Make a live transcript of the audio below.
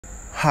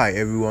Hi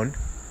everyone,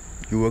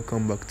 you're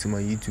welcome back to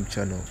my YouTube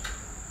channel.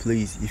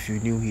 Please, if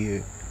you're new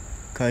here,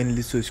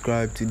 kindly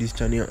subscribe to this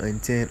channel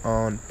and turn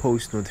on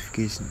post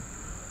notification.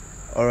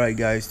 Alright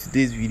guys,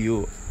 today's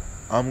video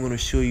I'm gonna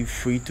show you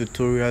free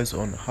tutorials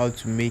on how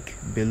to make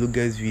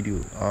beluga's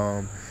video.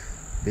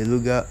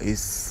 Beluga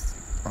is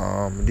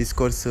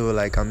Discord server.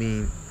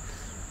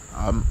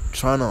 I'm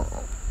trying to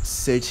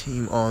search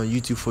him on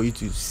YouTube for you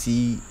to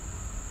see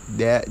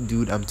that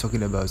dude I'm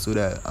talking about, so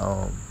that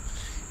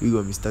we're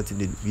gonna be starting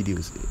the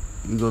videos.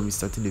 We're gonna be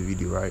starting the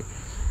video, right?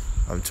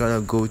 I'm trying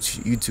to go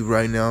to YouTube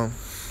right now,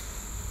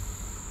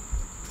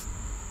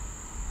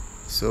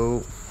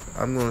 so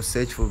I'm gonna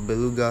search for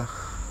beluga.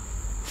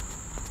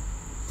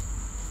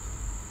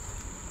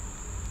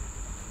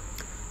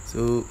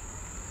 So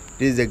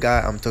this is the guy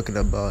I'm talking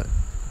about.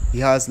 He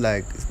has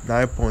like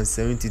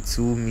 9.72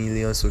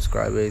 million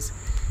subscribers.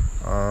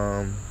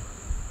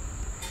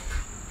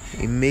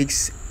 He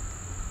makes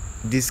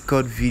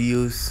Discord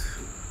videos.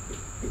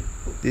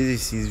 This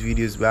is his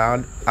videos,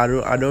 but I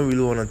don't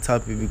really want to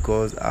tap it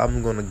because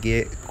I'm gonna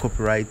get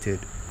copyrighted.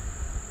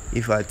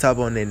 If I tap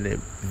on it, the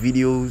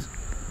videos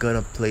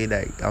gonna play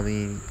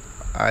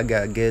I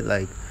gotta get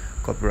like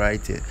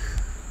copyrighted.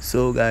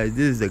 So guys,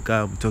 this is the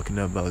guy I'm talking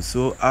about.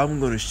 So I'm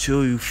gonna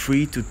show you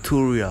free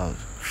tutorials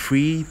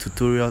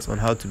on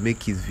how to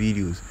make his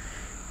videos,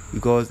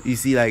 because you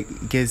see, like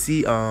you can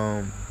see,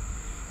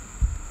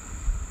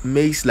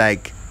 makes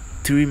like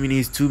 3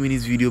 minutes 2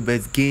 minutes video,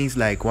 but gains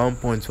like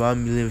 1.1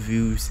 million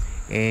views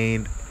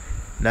and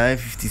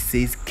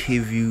 956k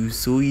views.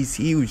 So he's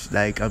huge.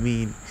 The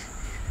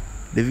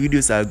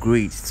videos are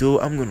great. So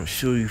I'm gonna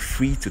show you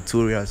free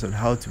tutorials on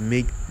how to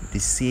make the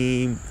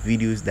same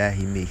videos that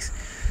he makes.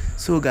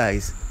 So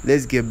guys,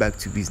 let's get back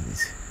to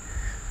business.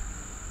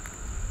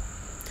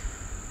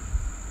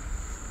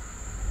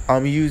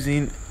 I'm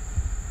using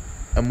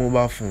a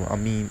mobile phone,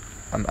 an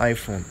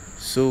iPhone.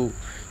 So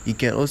you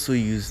can also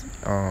use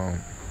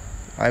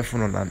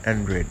iPhone on an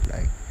Android.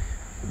 Like,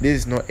 this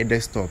is not a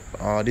desktop,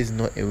 this is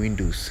not a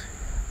Windows.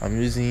 I'm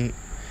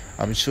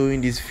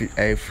showing these free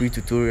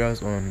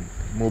tutorials on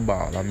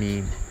mobile.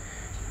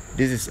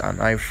 This is an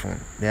iPhone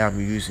that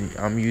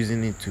I'm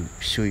using it to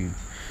show you.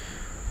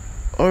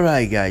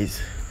 Alright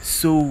guys,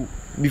 so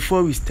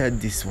before we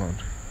start this one,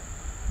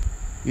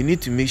 you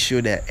need to make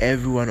sure that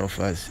every one of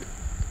us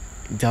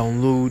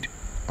download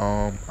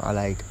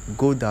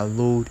go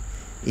download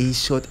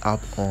InShot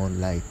app on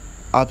like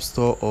App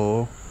Store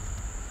or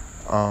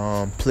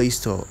Play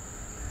Store.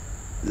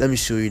 Let me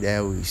show you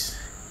the ways.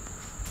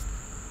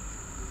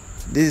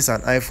 This is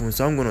an iPhone,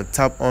 so I'm gonna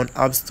tap on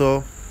App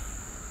Store.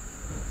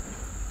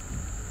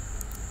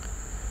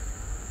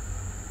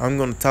 I'm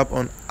gonna tap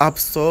on App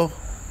Store.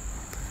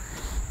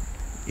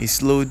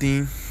 It's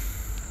loading.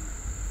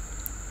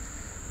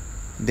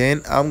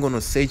 Then I'm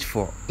gonna search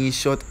for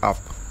InShot app.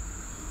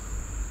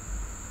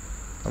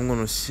 I'm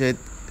gonna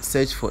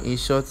search for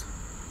InShot.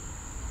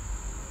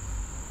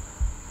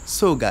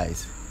 So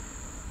guys,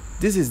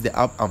 this is the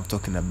app I'm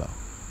talking about,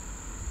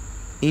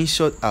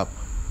 InShot app.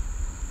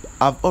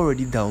 I've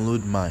already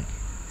downloaded mine.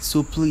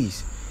 So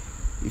please,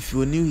 if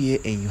you're new here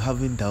and you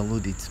haven't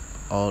downloaded it,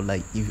 or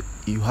like if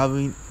you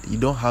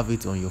don't have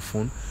it on your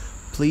phone,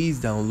 please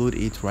download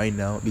it right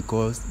now,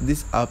 because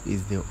this app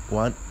is the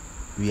one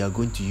we are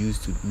going to use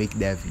to make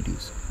their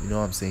videos. You know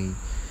what I'm saying?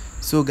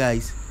 So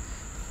guys,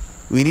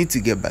 we need to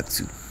get back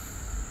to,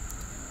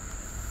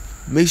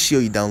 make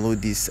sure you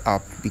download this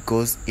app,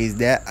 because is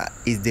the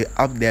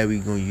app that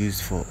we're going to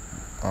use for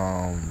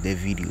the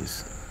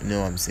videos. You know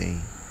what I'm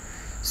saying?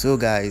 So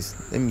guys,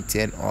 let me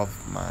turn off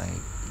my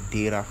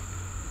data.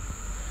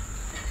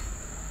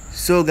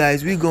 So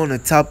guys, we're gonna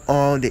tap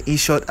on the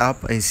InShot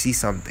app and see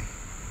something.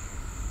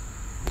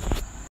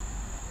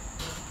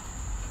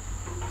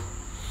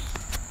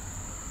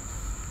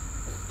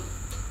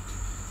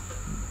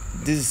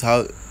 This is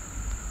how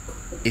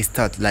it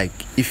starts. Like,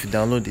 if you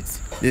download it,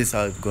 this is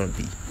how it's gonna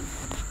be.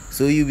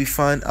 So you'll be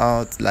find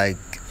out like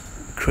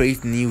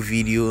create new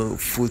video,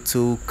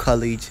 photo,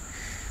 college.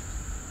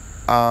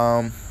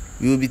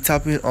 You will be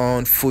tapping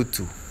on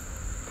photo,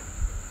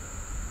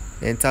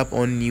 then tap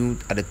on new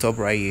at the top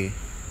right here.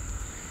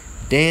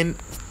 Then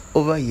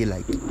over here,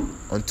 like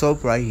on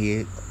top right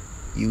here,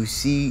 you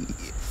see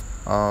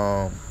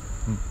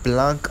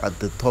blank at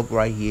the top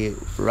right here,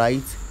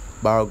 right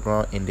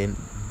background, and then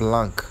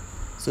blank.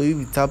 So you'll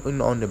be tapping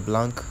on the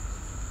blank.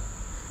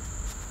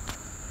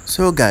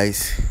 So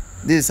guys,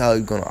 this is how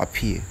it's gonna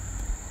appear.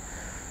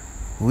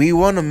 We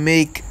want to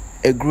make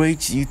a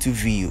great YouTube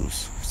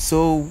videos,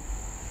 so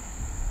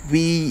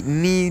we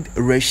need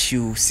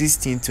ratio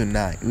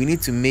 16:9. We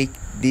need to make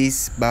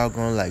this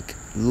background like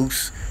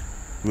looks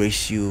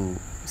ratio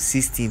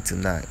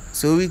 16:9.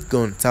 So we're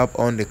gonna tap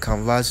on the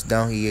canvas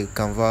down here,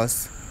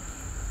 canvas.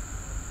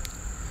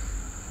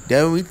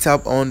 Then we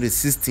tap on the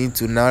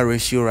 16:9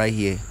 ratio right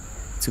here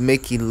to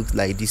make it look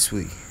like this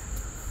way.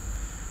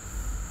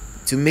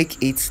 To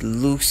make it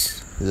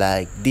looks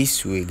like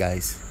this way,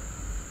 guys.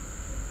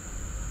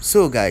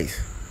 So guys,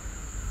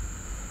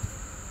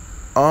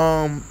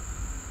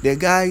 the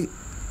guy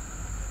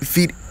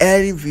feed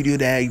any video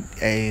that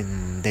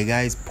the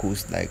guys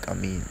post. Like, I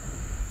mean,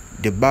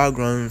 the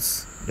background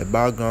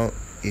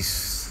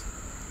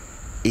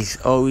is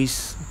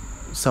always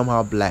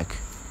somehow black,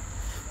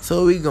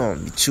 so we're gonna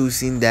be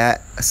choosing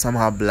that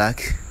somehow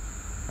black.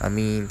 I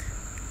mean,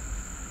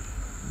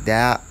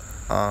 that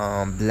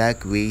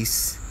black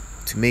ways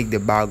to make the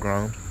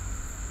background.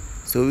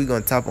 So we're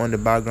gonna tap on the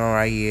background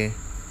right here.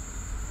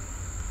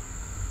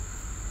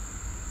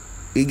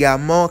 We got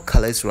more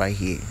colors right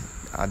here.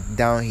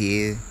 Down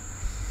here,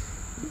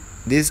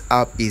 this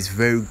app is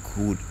very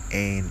good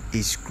and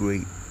it's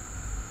great.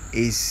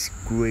 It's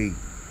great.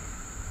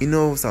 You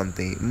know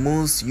something,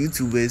 most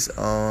YouTubers,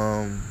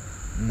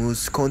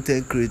 most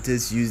content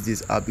creators use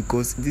this app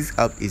because this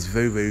app is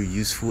very, very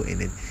useful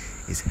and it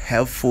is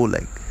helpful.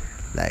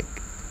 Like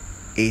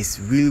it's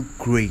really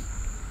great.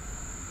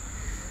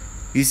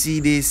 You see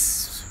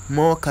this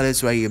more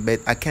colors right here,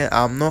 but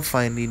I'm not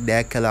finding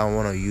that color I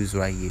want to use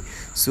right here,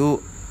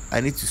 so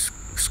I need to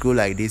scroll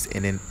like this,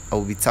 and then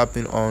I'll be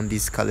tapping on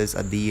these colors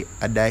at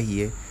that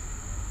here.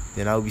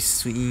 Then I'll be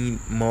seeing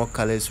more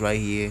colors right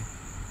here,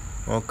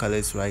 more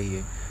colors right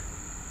here.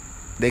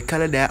 The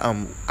color that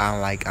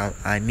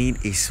I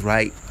need is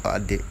right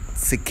at the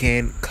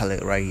second color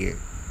right here,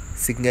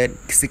 second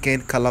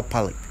color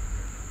palette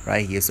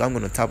right here. So I'm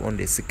gonna tap on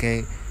the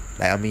second,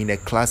 the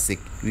classic.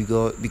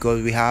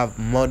 Because we have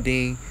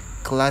modern,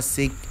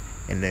 classic,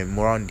 and then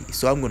Morandi.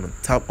 So I'm gonna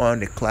tap on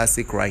the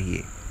classic right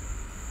here,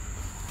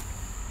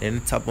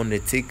 then tap on the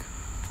tick.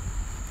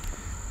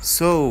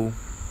 So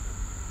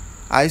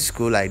I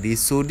scroll like this.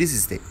 So this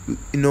is the,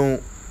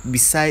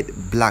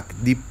 beside black,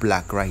 deep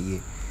black right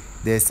here,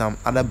 there's some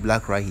other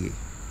black right here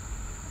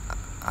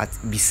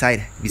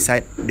beside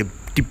the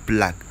deep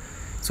black.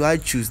 So I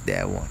choose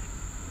that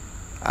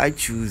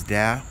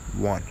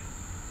one.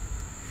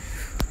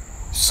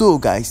 So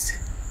guys,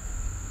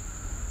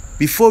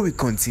 before we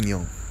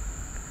continue,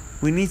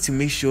 we need to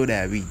make sure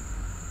that we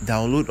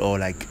download or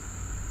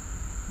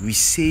we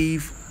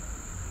save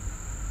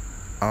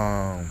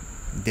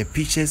the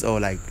pictures, or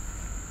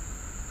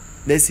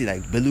let's say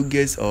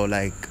belugas, or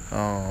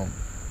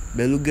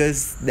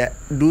belugas, that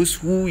those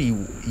who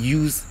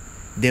use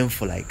them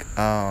for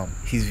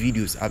his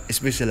videos,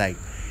 especially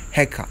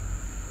Heka,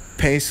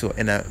 Pencil,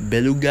 and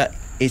beluga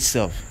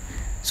itself.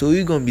 So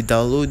we're gonna be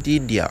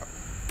downloading their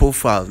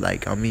profiles,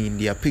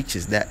 their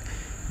pictures, that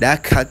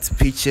cat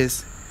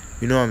pictures,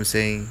 you know what I'm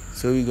saying.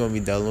 So we're gonna be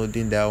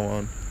downloading that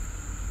one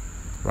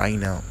right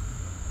now.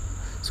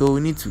 So we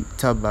need to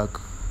tap back,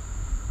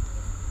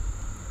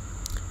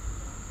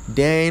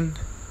 then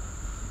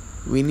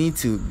we need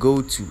to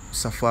go to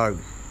Safari.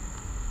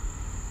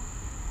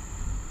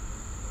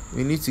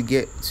 We need to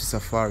get to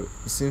Safari.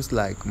 It seems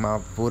like my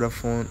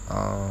Vodafone,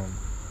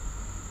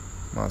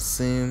 my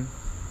SIM,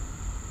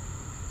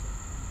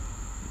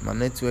 my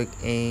network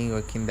ain't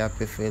working that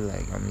perfect.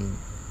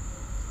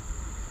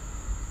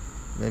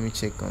 Let me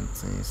check on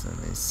things and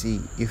then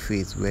see if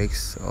it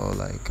works, or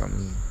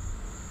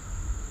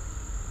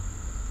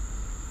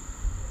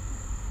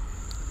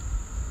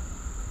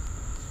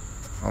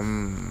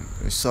I'm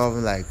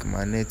resolving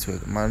my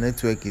network. My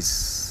network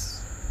is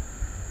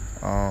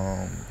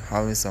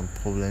having some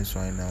problems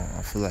right now.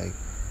 I feel like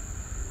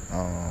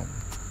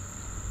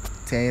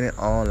turning it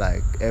on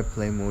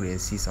airplane mode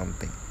and see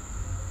something.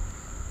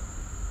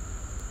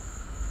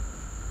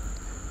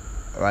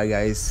 Alright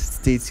guys,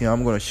 stay tuned.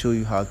 I'm gonna show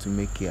you how to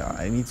make it.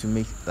 I need to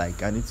make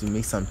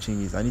some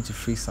changes. I need to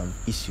fix some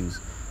issues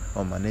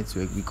on my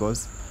network,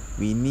 because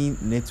we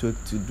need network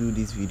to do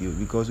this video,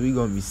 because we're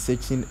gonna be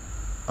searching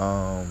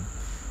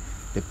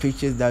the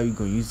pictures that we're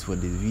gonna use for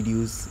the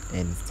videos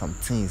and some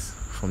things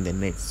from the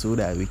net, so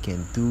that we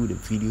can do the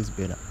videos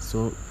better.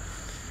 So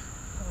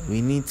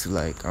we need to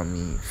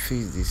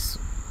fix this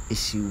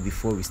issue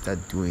before we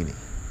start doing it.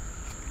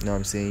 You know what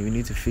I'm saying? We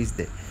need to fix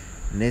the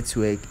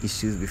network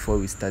issues before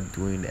we start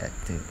doing that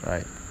thing,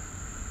 right?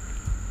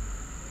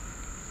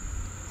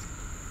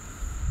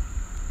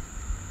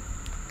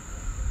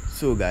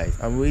 So guys,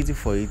 I'm waiting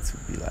for it to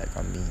be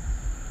the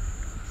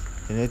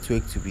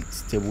network to be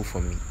stable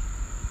for me.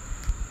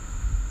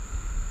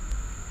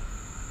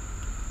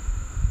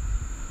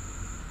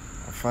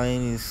 I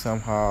find it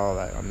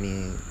somehow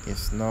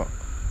it's not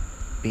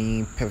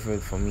being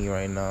perfect for me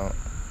right now.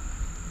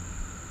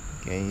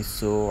 Okay, it's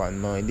so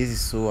annoying. This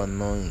is so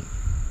annoying.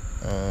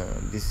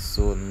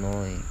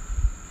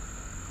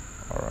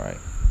 Alright.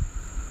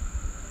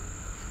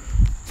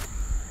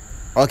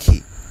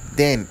 Okay,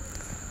 then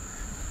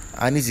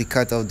I need to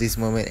cut off this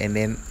moment and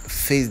then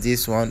face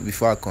this one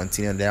before I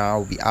continue. Then I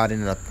will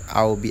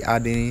be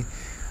adding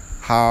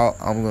how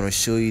I'm gonna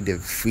show you the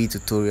free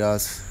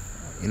tutorials.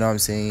 You know what I'm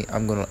saying?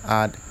 I'm gonna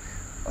add.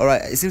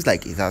 Alright, it seems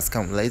like it has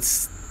come.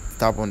 Let's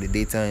tap on the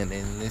data and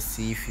then let's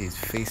see if it's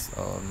fixed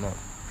or not.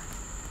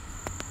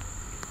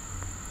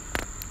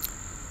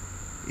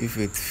 If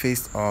it's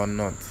fixed or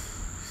not.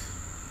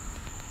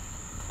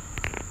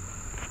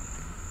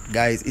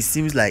 Guys, it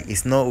seems like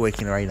it's not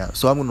working right now,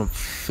 so I'm gonna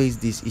face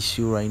this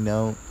issue right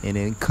now and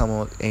then come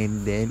out,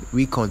 and then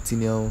we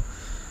continue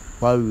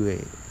while we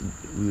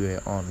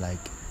were on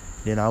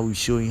Then I will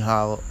show you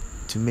how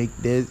to make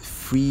this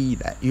free.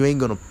 That you ain't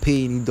gonna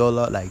pay any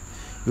dollar, like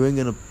you ain't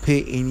gonna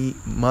pay any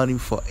money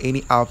for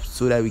any app,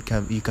 so that you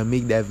can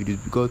make that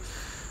videos. Because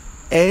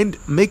and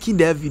making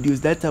that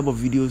videos, that type of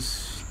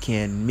videos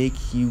can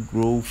make you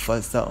grow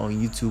faster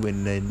on YouTube,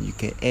 and then you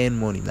can earn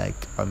money.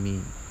 Like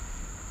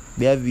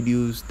their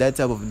videos, that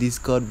type of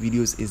Discord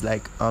videos is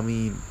like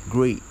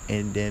great.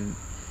 And then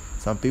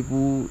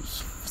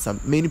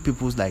many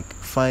people's like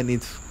find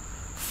it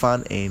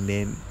fun, and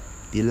then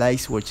they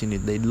likes watching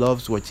it, they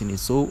loves watching it.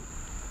 So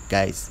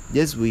guys,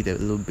 just wait a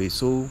little bit.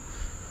 So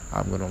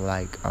I'm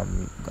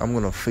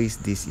gonna face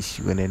this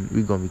issue, and then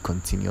we're gonna be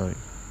continuing.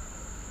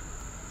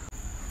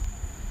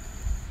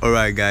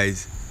 Alright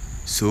guys,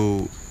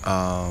 so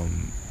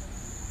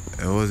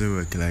it wasn't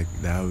working like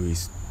that way,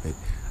 but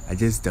I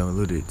just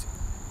downloaded.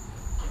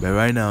 But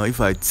right now,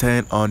 if I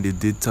turn on the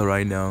data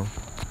right now,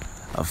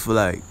 I feel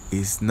like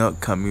it's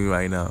not coming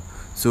right now.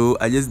 So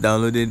I just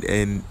downloaded,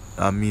 and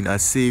I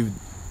saved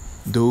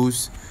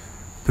those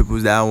people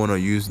that I want to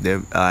use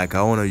them. Like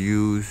I want to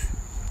use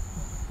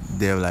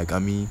them, like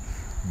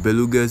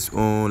beluga's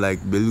own,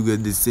 like beluga,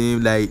 the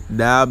same like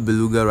that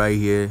beluga right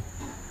here.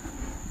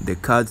 The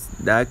cat,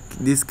 that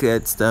this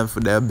cat stands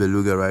for that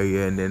beluga right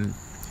here, and then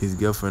his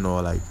girlfriend,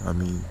 or like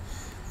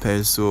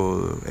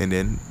pencil, and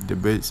then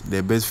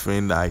their best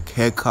friend like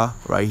haircut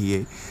right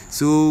here.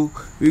 So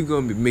we're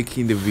gonna be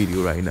making the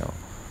video right now.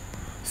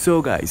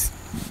 So guys,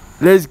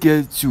 let's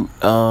get to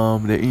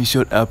the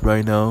InShot app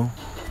right now.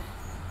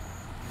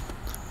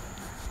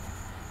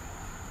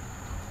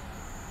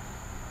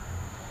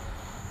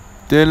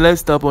 Then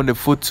let's tap on the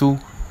photo.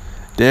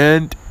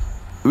 Then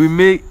we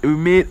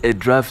made a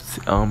draft.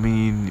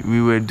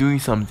 We were doing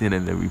something,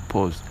 and then we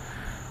paused.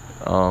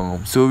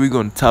 So we're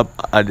gonna tap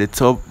at the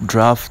top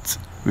draft.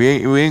 We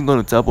ain't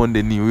gonna tap on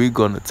the new. We're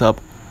gonna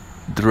tap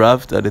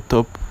draft at the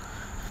top.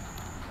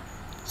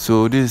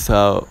 So this is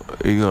how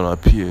it's gonna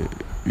appear.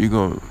 We're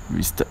gonna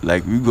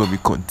be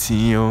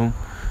continuing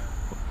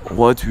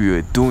what we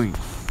were doing.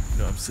 You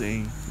know what I'm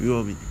saying? We're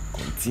gonna be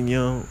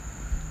continuing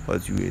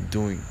what we were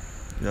doing.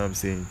 You know what I'm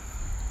saying?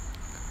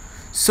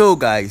 So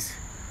guys,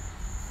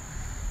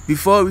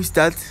 before we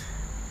start,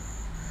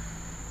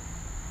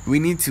 we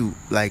need to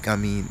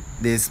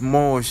there's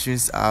more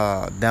options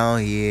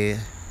down here,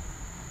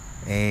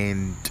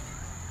 and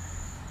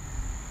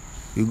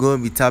you're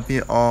gonna be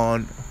tapping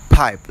on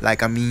pipe,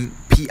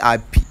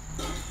 PIP.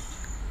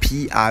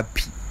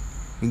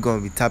 We're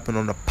gonna be tapping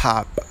on the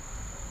pipe.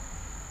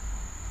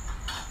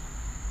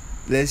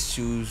 Let's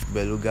choose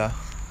beluga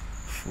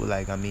for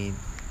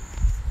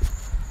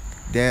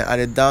then at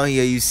the down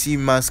here you see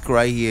mask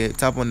right here.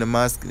 Tap on the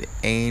mask,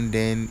 and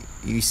then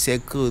you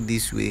circle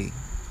this way. You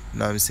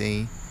know what I'm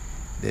saying?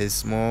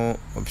 There's more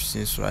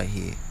options right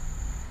here.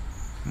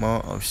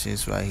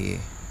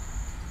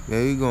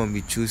 Where we're gonna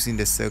be choosing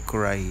the circle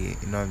right here.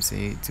 You know what I'm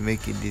saying? To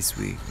make it this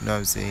way. You know what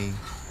I'm saying?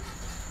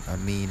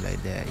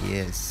 Like that.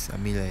 Yes,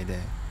 like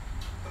that.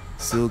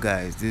 So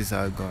guys, this is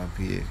how it's gonna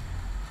appear.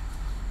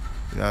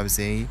 You know what I'm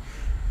saying?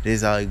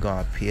 This is how it's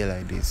gonna appear,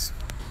 like this.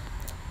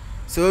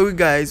 So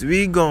guys,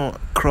 we gonna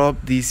crop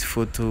this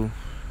photo.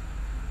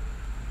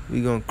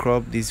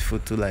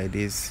 Like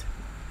this.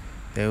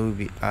 Then we'll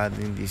be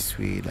adding this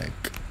way,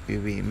 like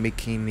we'll be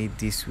making it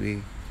this way.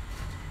 You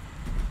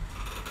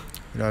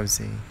know what I'm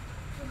saying?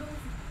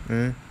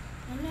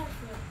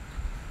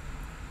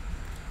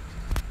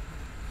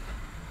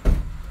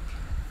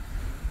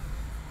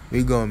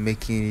 We're gonna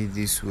making it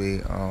this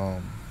way.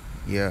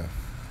 Yeah.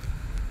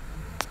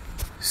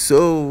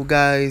 So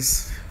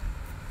guys,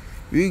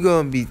 we're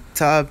gonna be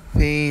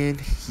tapping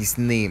his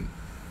name.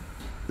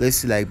 Let's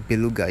see, like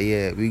beluga.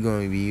 Yeah, we're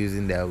gonna be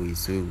using that way.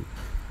 So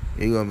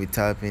we're gonna be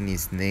tapping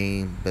his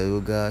name,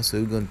 beluga. So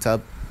we're gonna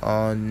tap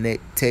on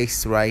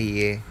text right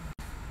here.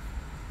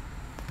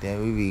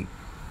 Then we're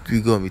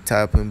gonna be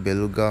typing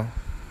beluga.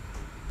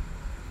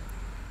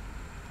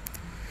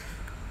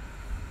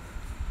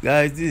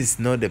 Guys, this is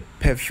not the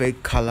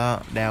perfect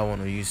color that I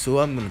want to use, so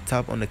I'm gonna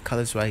tap on the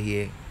colors right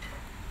here,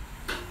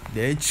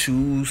 then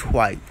choose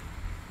white.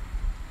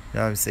 You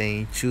know what I'm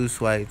saying? Choose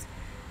white.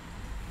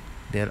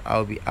 Then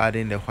I'll be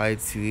adding the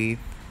white to it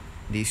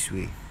this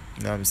way.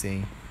 You know what I'm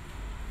saying?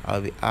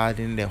 I'll be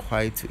adding the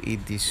white to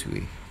it this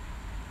way.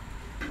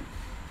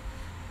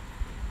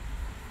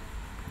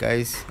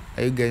 Guys,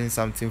 are you getting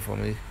something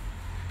from it?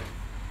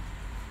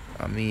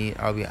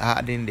 I'll be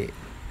adding the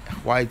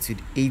white to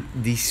it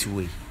this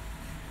way.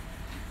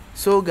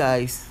 So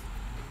guys,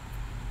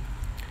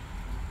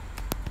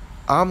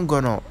 I'm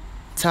gonna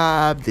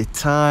tap the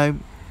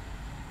time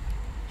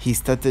he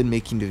started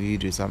making the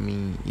videos.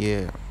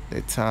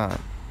 The time.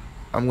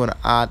 I'm gonna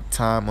add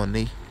time on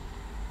it.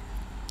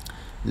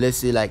 Let's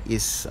say like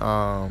it's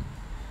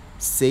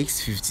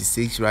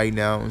 6:56 right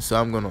now. So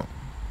I'm gonna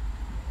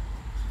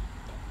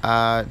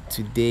add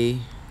today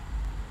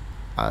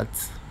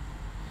at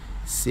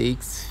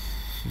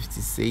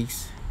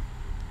 6:56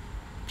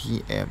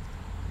 p.m. You know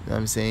what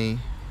I'm saying?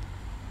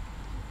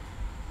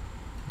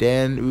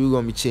 Then we're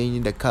gonna be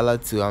changing the color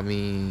to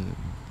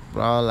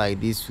brown, like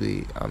this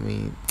way.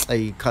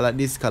 a color,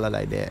 this color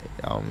like that.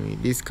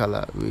 This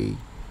color way.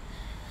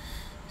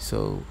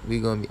 So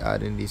we're gonna be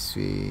adding this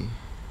way,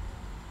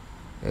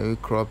 and we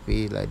crop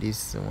it like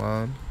this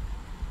one.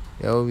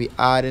 Then we'll be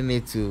adding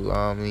it to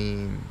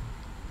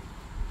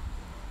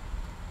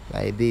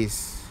like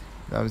this.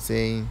 You know what I'm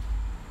saying?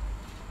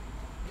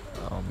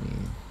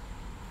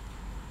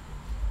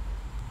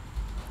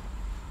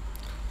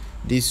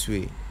 This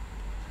way.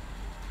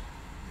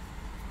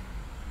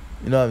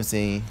 You know what I'm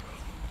saying?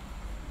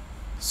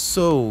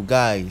 So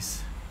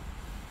guys,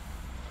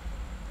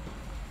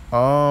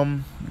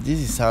 this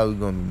is how we're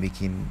gonna be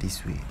making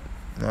this way.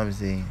 You know what I'm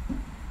saying?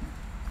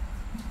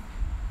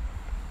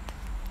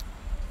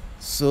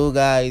 So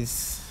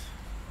guys,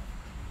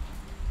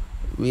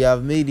 we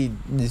have made it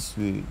this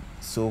way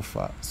so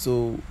far.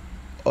 So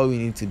all we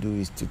need to do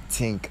is to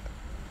think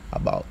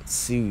about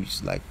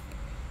series, like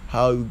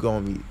how we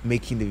gonna be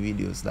making the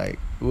videos, like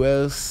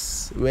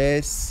where's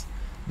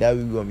that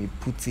we're gonna be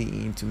putting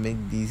in to make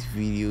these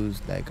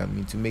videos, like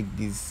to make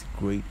these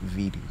great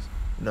videos.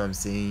 You know what I'm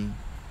saying?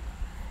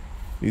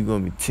 We're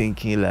gonna be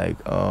thinking like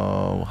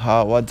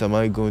what am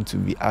I going to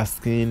be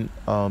asking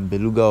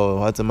beluga, or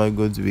what am I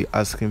going to be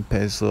asking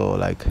pencil, or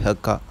like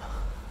haircut.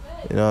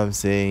 You know what I'm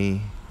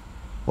saying?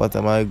 What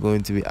am I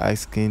going to be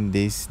asking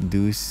this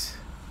deuce?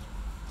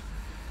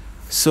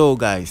 So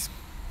guys,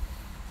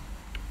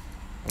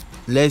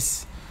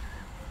 let's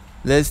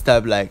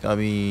type like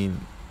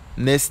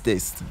next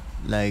test,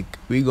 like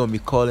we're gonna be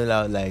calling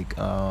out like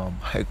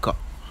haircut.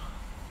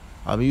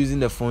 I'm using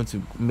the phone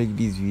to make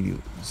this video,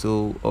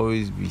 so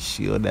always be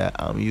sure that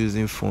I'm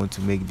using phone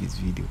to make this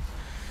video.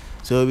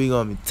 So we're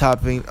gonna be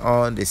tapping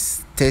on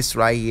this test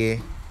right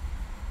here.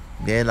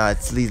 Then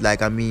at least like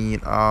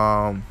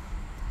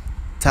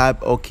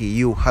type okay,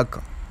 you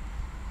hacker.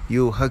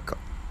 You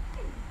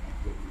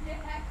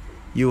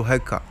know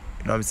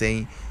what I'm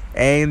saying?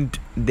 And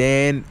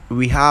then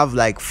we have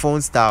like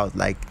phone styles,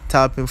 like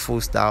tapping phone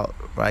style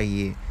right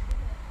here.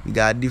 We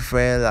got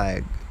different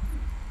like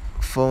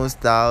phone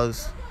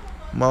styles,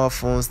 more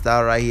phone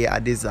style right here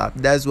at this app.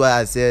 That's why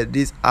I said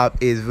this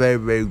app is very,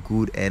 very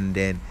good, and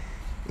then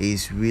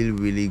it's really,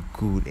 really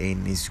good,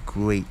 and it's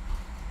great.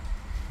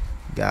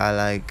 Got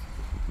like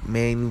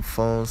many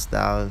phone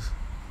styles.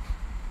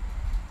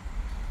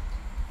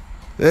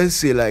 Let's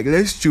see, like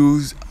let's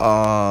choose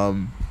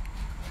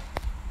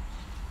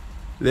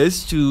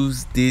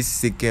this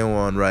second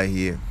one right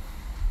here.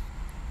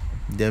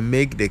 Then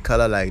make the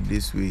color like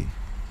this way,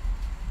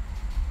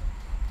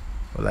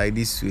 or like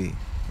this way. You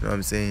know what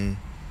I'm saying?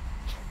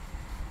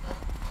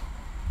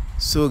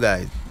 So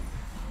guys,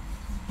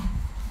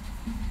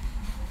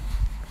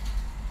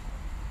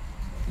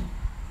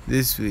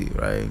 this way,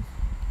 right?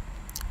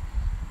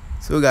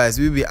 So guys,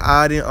 we'll be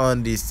adding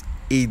on this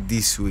 8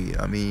 this way.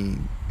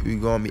 We're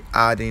gonna be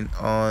adding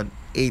on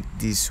 8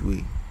 this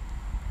way.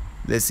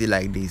 Let's see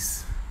like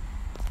this.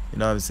 You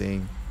know what I'm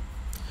saying?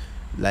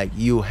 Like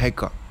you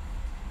hacker.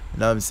 You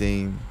know what I'm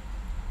saying?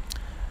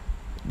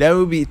 Then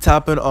we'll be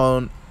tapping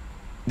on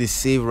the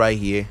save right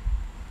here.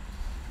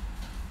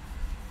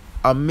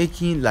 I'm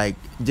making like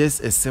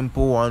just a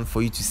simple one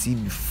for you to see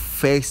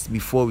first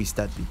before we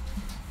start it.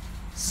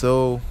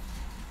 So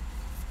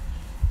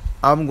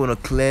I'm gonna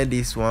clear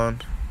this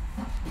one.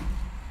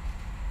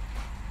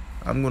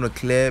 I'm gonna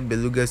clear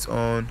belugas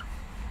on.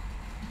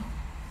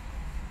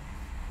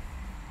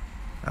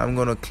 I'm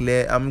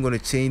gonna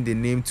change the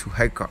name to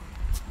hacker.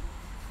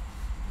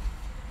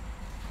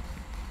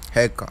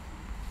 You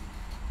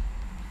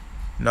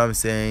know what I'm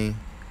saying?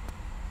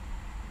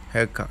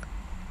 Haircut.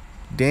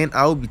 Then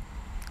I'll be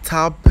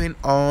tapping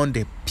on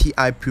the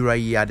PIP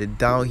right here at the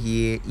down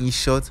here, in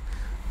short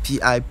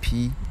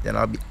PIP. Then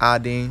I'll be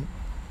adding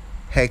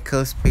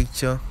hacker's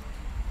picture.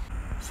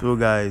 So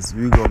guys,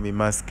 we're gonna be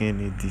masking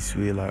it this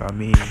way, like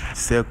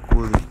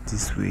circle it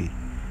this way.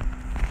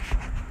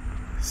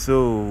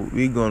 So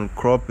we're gonna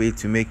crop it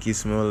to make it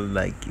small,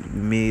 like we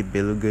made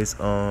belugas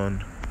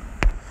on,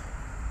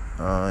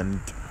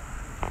 and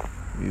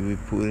we will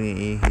put it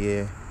in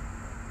here.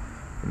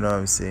 You know what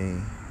I'm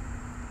saying?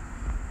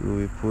 We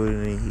will put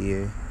it in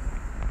here.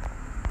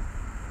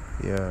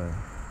 Yeah.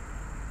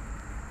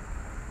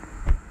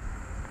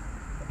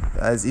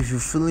 Guys, if you're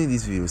feeling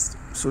these videos,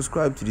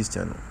 subscribe to this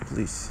channel,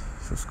 please.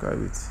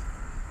 Subscribe it,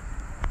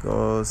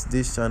 because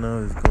this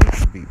channel is going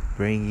to be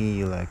bringing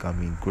you like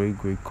great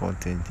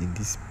content in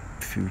this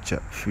future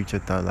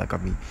time. Like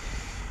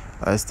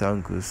as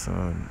time goes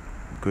on,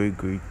 great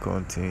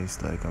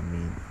contents. Like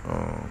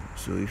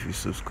so if you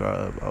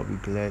subscribe, I'll be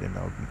glad, and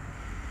I'll be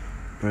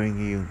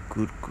bringing you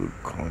good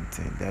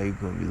content that you're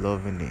gonna be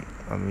loving it.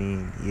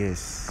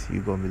 Yes,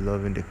 you're gonna be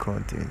loving the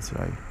contents,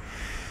 right?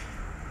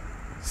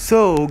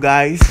 So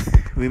guys,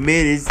 we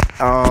made it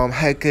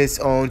hackers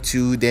on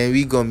to, then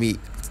we gonna be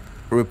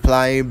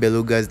replying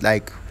belugas,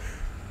 like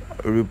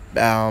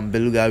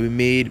beluga. We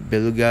made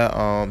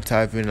beluga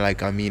typing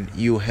like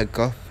you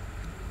hacker.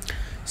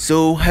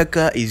 So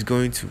hacker is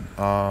going to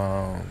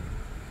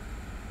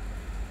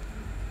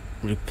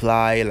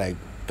reply like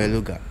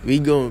beluga.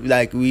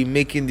 We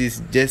making this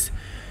just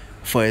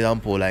for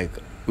example, like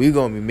we're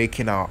gonna be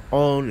making our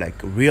own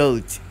like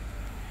reality.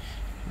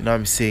 You know what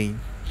I'm saying?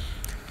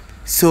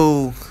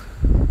 So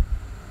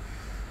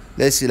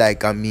let's see,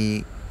 like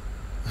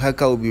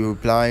hacker will be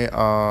replying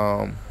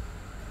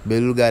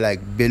beluga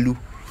like belu.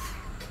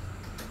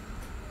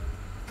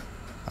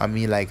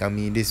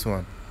 This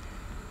one.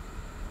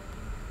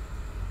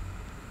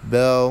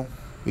 Bell,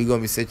 we're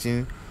gonna be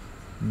searching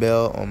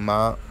bell on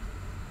my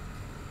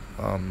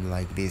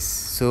like this.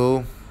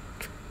 So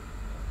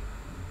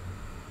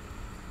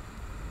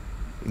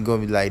it's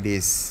gonna be like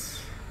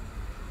this.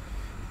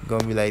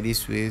 Gonna be like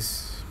this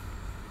ways.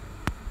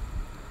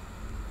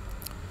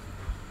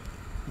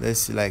 Let's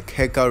see, like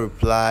hacker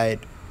replied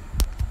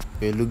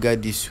beluga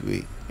this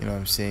way. You know what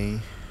I'm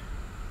saying?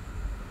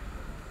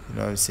 You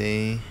know what I'm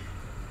saying?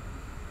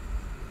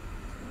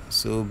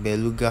 So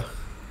beluga.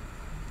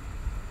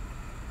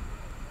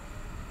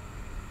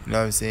 You know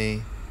what I'm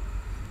saying?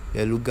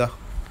 Beluga.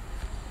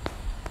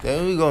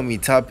 Then we're gonna be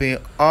tapping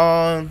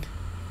on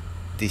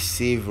the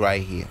save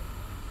right here.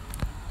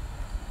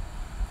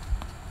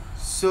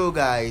 So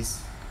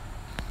guys,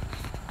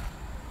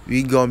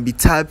 we're gonna be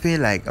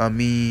typing like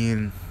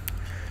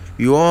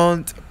we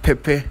want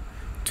Pepe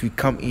to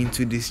come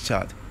into this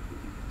chat.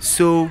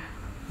 So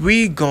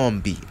we gonna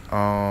be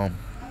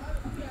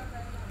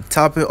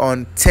tapping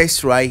on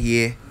text right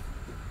here.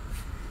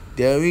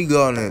 Then we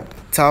gonna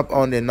tap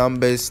on the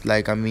numbers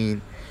like we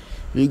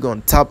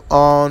gonna tap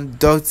on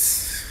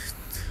dots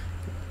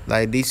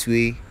like this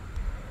way.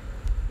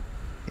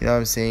 You know what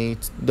I'm saying?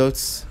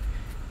 Dots,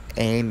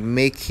 and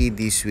make it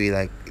this way,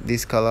 like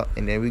this color,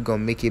 and then we're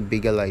gonna make it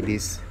bigger like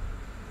this.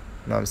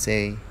 You know what I'm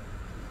saying?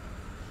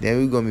 Then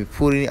we're gonna be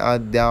putting it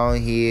out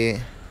down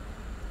here.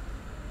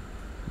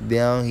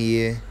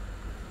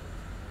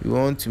 We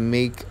want to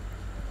make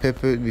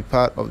Pepper be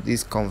part of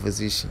this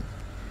conversation,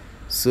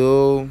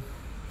 so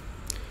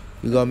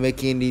we're gonna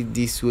making it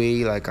this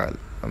way, like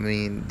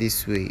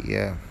this way,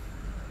 yeah.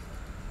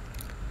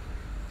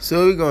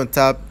 So we're gonna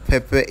tap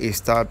Pepper is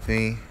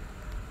tapping.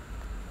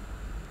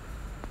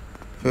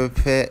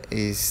 Pepper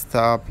is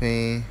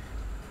tapping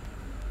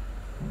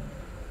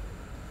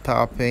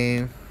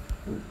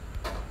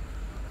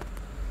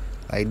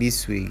like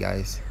this way,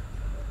 guys.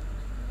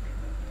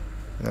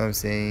 You know what I'm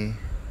saying?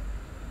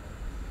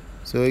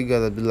 So we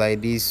gotta be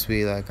like this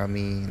way, like let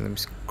me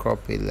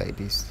crop it like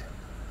this.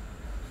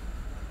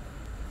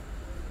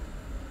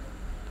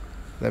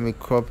 Let me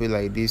crop it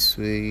like this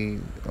way.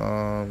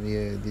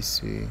 Yeah,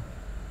 this way.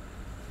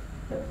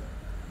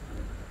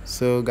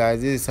 So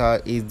guys, this is how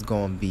it's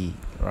gonna be,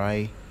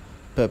 right?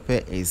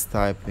 Pepper is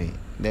typing.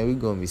 Then we're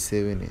gonna be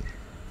saving it.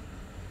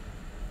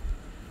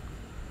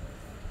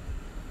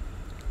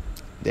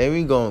 Then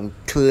we're gonna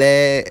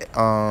clear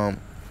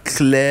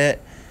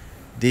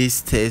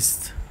this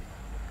test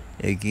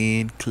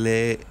again.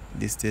 Clear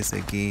this test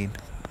again.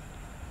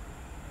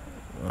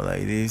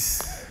 Like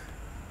this.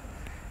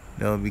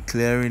 Then we'll be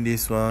clearing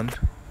this one.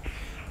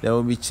 Then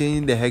we'll be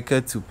changing the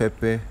hacker to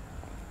Pepper.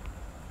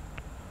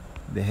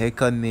 The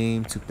hacker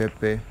name to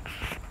Pepper.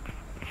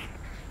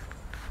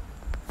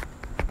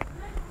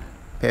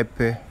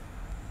 Pepper.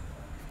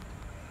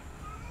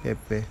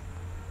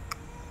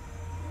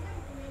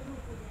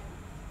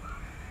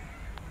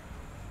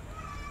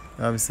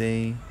 Know what I'm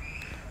saying?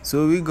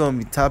 So we're gonna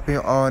be tapping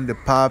on the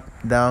pop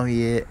down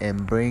here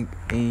and bring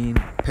in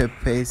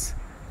Pepper's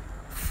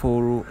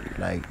photo,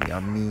 like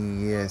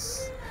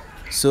yes.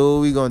 So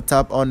we're gonna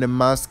tap on the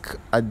mask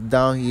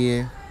down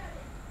here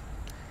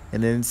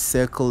and then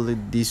circle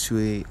it this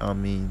way.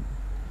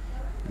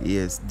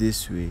 Yes,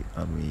 this way.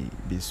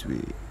 This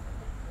way.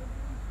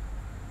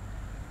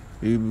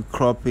 We'll be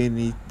cropping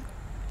it.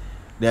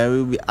 Then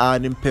we'll be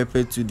adding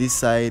Pepper to this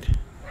side.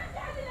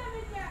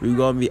 We're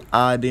gonna be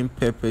adding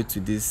Pepper to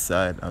this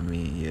side.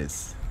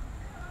 Yes.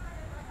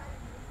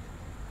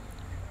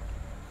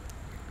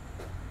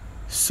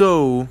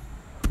 So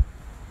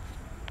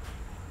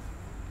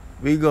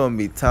we're gonna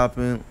be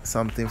tapping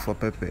something for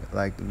Pepper.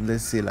 Like,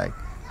 let's say, like,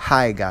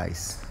 hi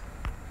guys.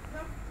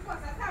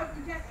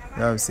 You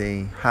know what I'm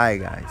saying? Hi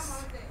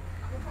guys.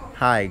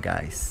 Hi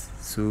guys.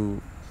 So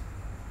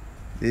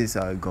this is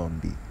how it's gonna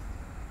be.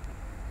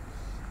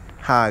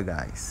 Hi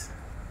guys.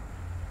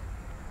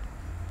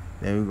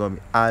 Then we're gonna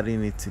be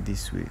adding it to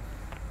this way.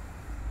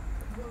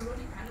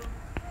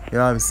 You know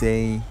what I'm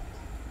saying?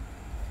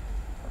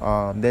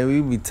 Then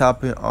we'll be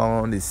tapping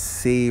on the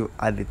save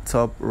at the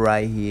top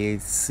right here.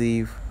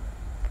 Save.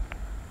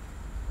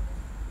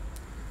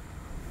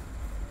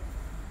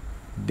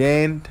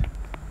 Then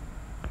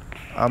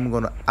I'm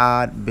gonna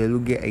add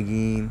beluga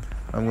again.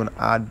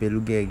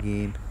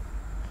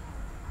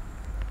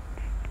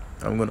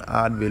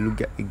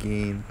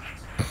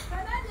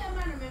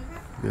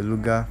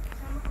 Beluga.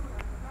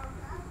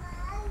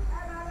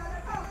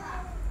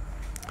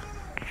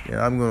 Then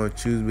I'm gonna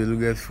choose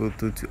beluga's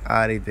photo to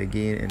add it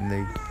again, and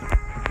like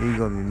we're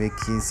gonna be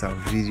making some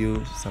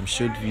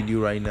short video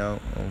right now.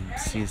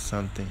 See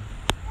something.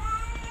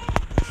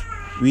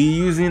 We're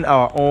using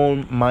our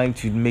own mind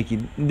to make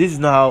it. This is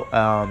not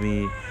how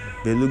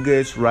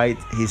beluga's write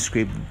his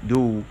script,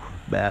 though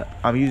but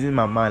I'm using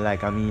my mind.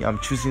 Like I'm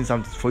choosing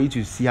something for you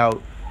to see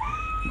how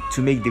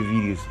to make the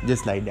videos,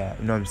 just like that.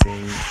 You know what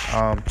I'm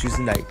saying?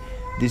 Choosing like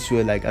this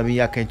way. Like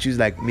I can choose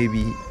like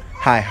maybe,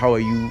 hi, how are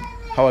you?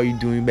 How are you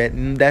doing? But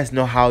that's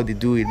not how they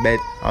do it. But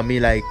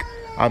like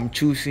I'm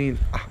choosing.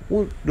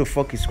 What the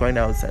fuck is crying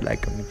outside?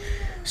 Like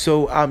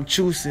so I'm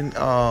choosing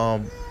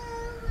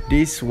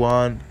this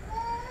one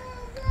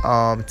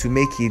to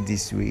make it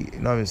this way. You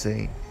know what I'm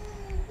saying?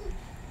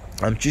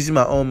 I'm choosing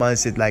my own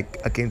mindset.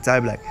 Like I can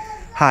type like,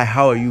 hi,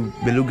 how are you,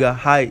 beluga?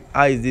 Hi,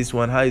 how is this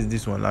one? How is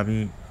this one?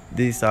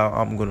 This is how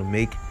I'm gonna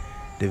make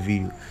the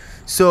video.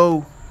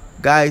 So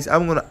guys,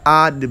 I'm gonna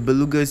add the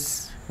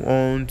belugas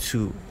one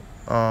to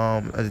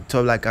at the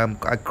top. Like I'm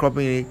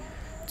cropping it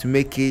to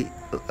make it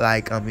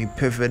like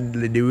perfect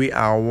the way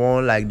I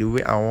want, like the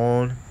way I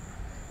want.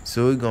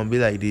 So it's gonna be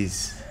like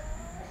this.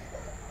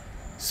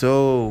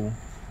 So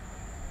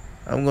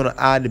I'm gonna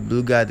add the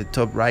beluga at the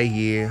top right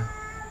here.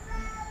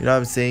 You know what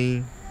I'm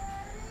saying?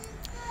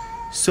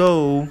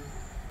 So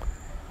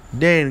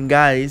then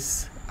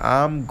guys,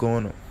 I'm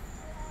gonna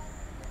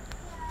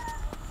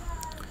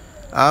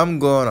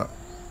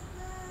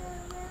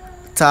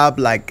tap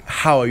like,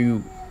 how are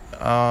you?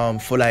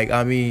 For like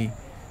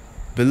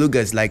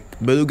belugas. Like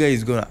beluga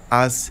is gonna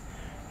ask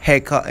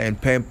Heka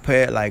and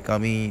Pempe like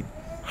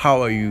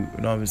how are you?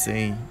 You know what I'm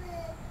saying?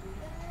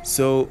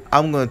 So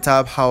I'm gonna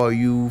tap how are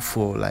you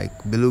for like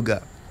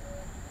beluga.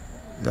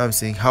 You know what I'm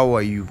saying? How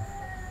are you?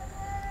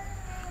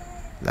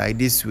 Like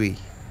this way.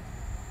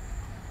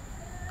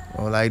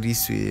 Or like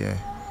this way, yeah.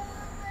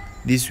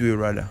 This way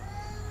rather.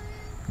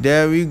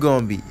 There we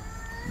gonna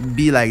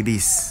be like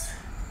this.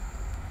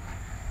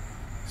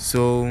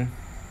 So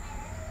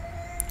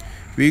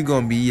we're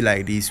gonna be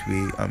like this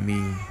way.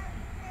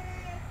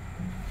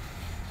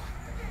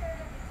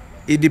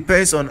 It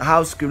depends on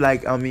how script,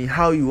 like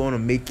how you want to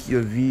make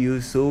your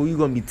videos. So you're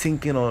gonna be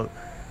thinking on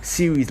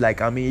series, like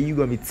you're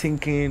gonna be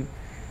thinking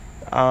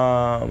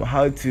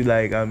how to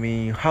like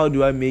how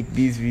do I make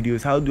these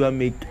videos, how do I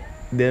make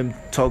them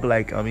talk,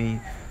 like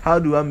how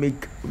do I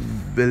make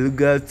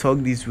beluga talk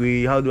this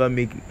way, how do I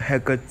make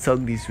haircut talk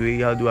this way,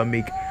 how do I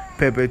make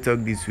Pepper talk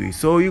this way.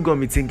 So you're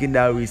gonna be thinking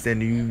that way,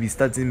 and you'll be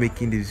starting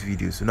making these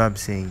videos. You know what I'm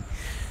saying?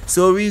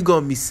 So we're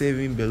gonna be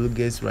saving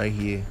belugas right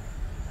here.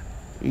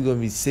 We're gonna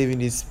be saving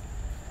this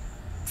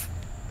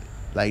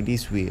like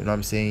this way. You know what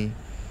I'm saying?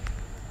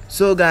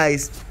 So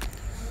guys,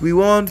 we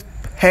want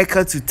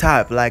Hacker to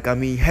type. Like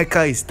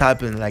Hacker is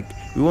typing. Like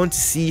we want to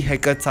see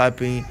Hacker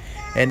typing,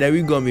 and then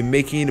we're gonna be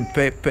making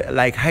the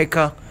like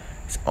Hacker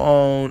is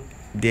on.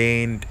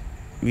 Then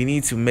we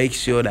need to make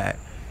sure that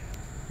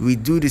we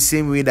do the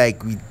same way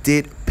like we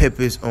did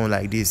Pepper's on,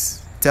 like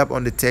this. Tap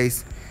on the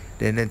text,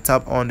 then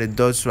tap on the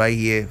dots right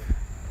here.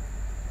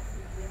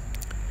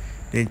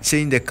 Then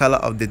change the color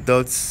of the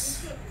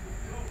dots,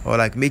 or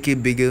like make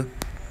it bigger,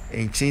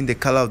 and change the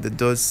color of the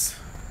dots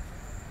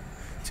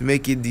to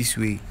make it this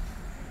way.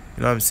 You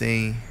know what I'm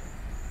saying?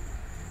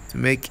 To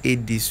make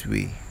it this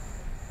way.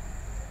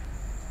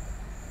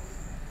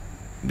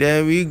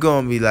 Then we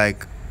gonna be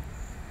like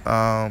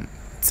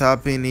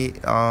tapping it.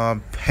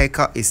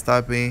 Hacker is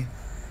typing.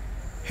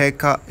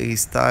 Hacker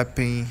is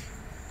typing.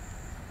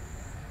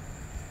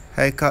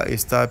 Hacker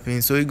is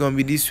typing. So it's gonna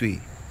be this way. You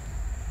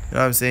know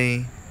what I'm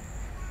saying?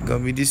 It's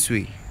gonna be this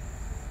way.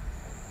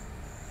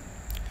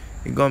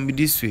 It's gonna be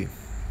this way.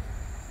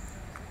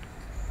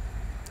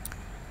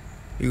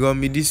 It's gonna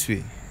be this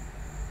way.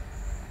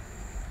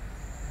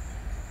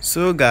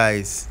 So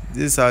guys,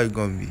 this is how it's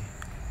gonna be.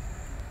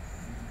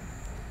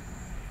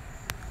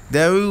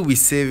 Then we will be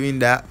saving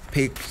that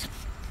pic.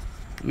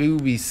 We will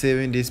be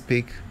saving this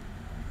pic.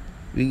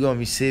 We're gonna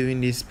be saving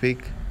this pic.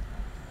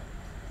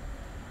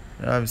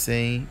 You know what I'm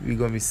saying? We're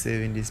gonna be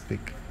saving this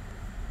pic.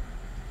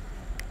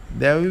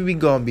 Then we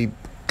gonna be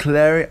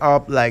clearing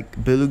up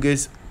like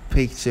beluga's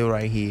picture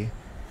right here.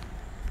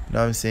 You know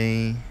what I'm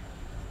saying?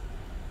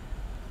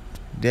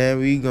 Then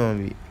we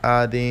gonna be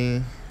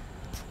adding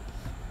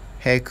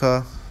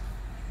hackers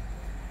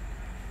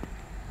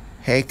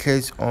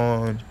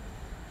on,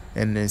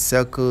 and then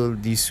circle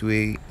this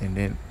way, and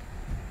then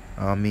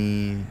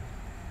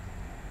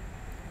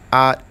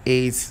add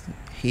it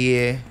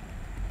here,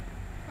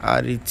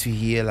 add it to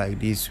here like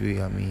this way.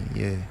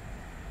 Yeah,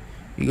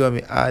 you're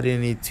gonna be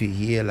adding it to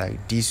here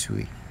like this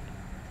way.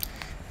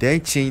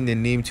 Then change the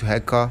name to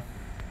hacker.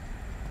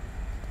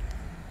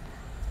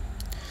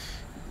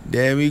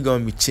 Then we're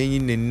gonna be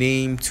changing the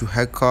name to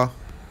hacker.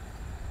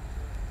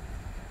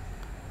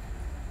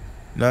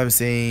 You know what I'm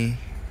saying?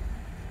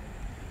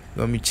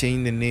 We're gonna be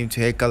changing the name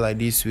to hacker like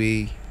this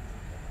way.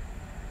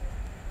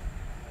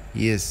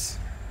 Yes.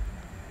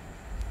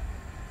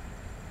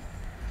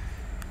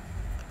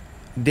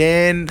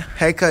 Then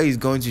hacker is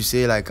going to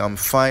say like I'm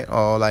fine,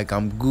 or like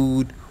I'm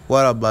good.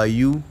 What about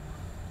you?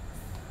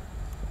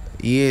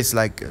 Yes,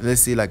 like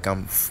let's say like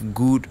I'm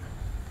good.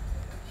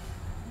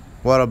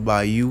 What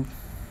about you?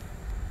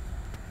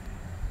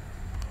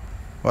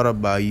 What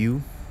about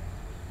you?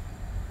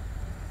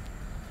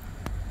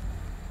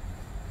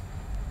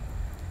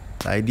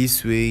 Like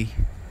this way.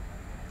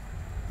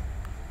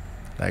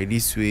 like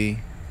this way,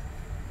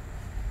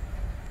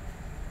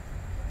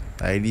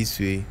 like this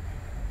way.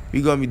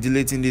 We're gonna be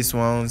deleting these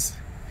ones,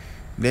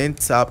 then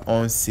tap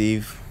on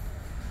save.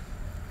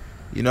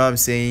 You know what I'm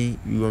saying?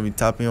 We're gonna be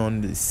tapping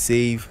on the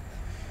save.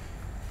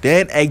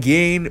 Then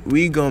again,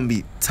 we're gonna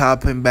be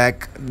tapping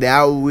back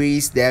that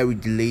ways that we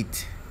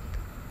delete.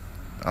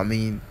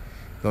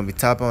 Gonna be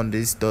tapping on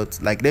this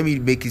dot. Like, let me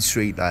make it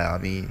straight.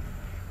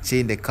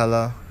 Change the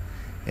color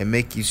and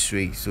make it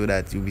straight so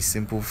that it will be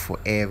simple for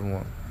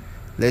everyone.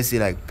 Let's say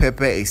like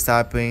Pepper is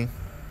tapping.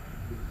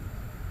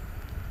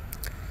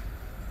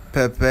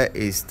 Pepper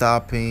is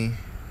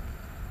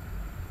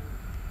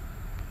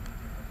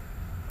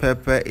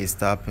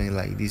tapping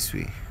like this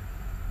way. You know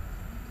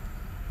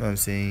what I'm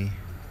saying?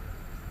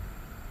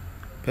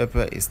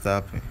 Pepper is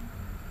tapping.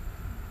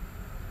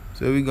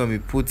 So we're gonna be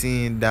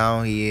putting it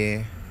down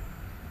here.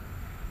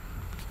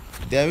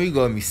 Then we're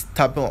gonna be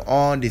tapping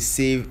on the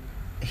save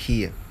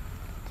here.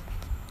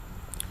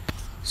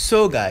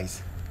 So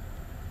guys,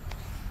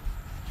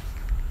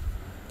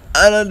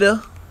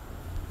 another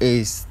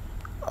is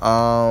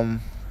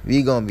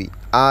we're gonna be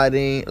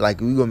adding,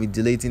 like, we're gonna be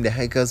deleting the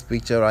hacker's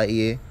picture right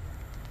here,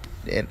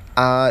 then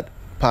add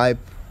pipe,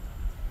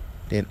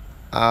 then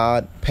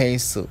add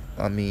pencil.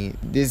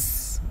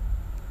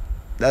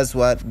 That's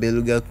what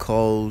beluga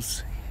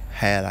calls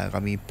hair,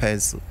 like,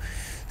 pencil.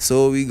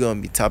 So we're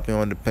gonna be tapping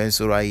on the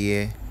pencil right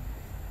here.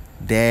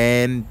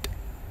 Then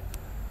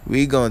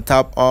we're gonna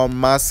tap on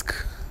mask,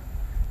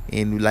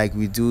 and like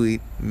we do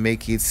it,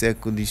 make it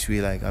circle this way,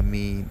 like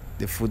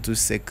the photo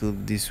circle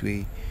this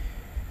way.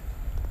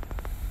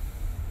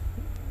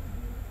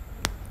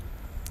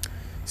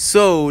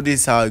 So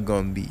this is how it's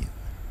gonna be.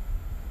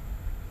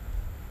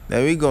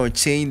 Then we're gonna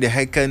change the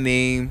hacker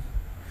name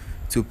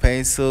to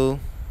pencil,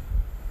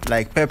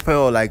 like Pepper,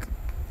 or like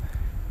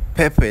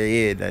Pepper.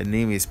 Yeah, the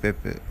name is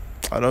Pepper.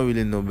 I don't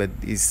really know, but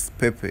it's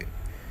Pepper.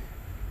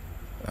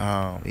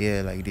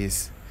 Yeah, like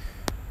this.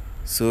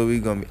 So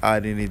we're gonna be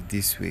adding it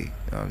this way. You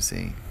know what I'm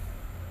saying?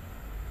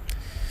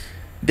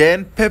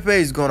 Then Pepper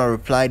is gonna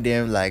reply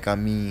them like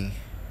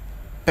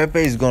Pepper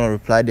is gonna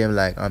reply them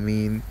like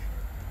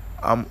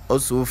I'm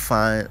also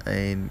fine,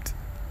 and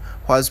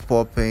what's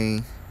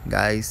popping,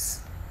 guys?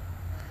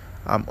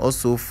 I'm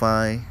also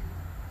fine.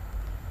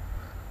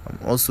 I'm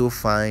also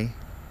fine.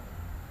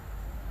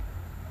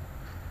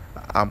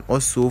 I'm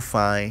also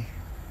fine.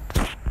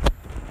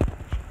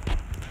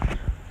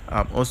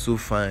 I'm also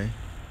fine.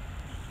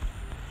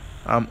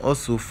 I'm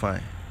also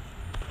fine.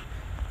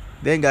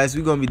 Then guys,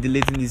 we're gonna be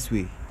deleting this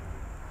way.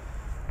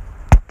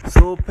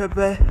 So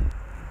Pepper,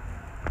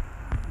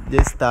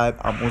 just type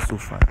I'm also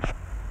fine.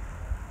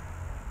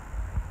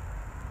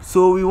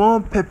 So we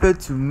want Pepper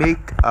to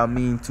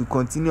to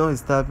continue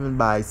his typing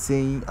by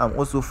saying I'm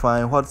also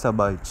fine, what's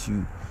about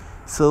you?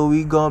 So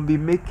we're gonna be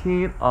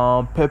making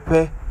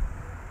Pepper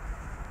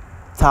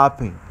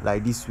tapping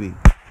like this way.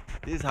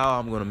 This is how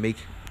I'm gonna make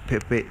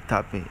Pepper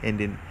tapping, and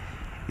then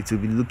it will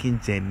be looking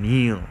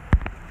genuine.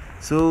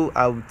 So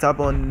I will tap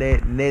on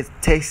the next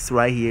text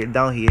right here,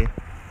 down here,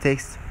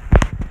 text.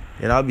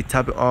 Then I'll be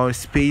tapping on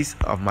space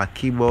of my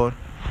keyboard,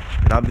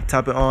 and I'll be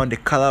tapping on the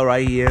color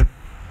right here.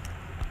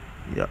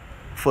 Yeah,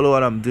 follow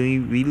what I'm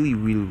doing, really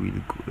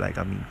good. Like,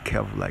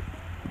 careful, like,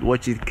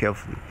 watch it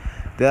carefully.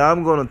 Then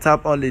I'm gonna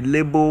tap on the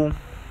label,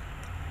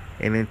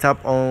 and then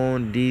tap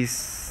on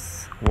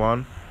this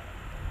one,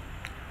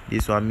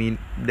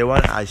 the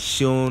one I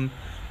shown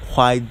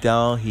white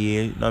down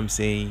here. You know what I'm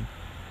saying?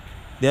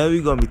 Then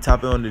we're gonna be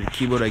tapping on the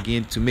keyboard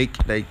again to make,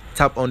 like,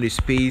 tap on the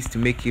space to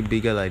make it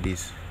bigger like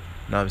this.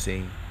 You know what I'm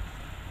saying?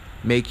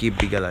 Make it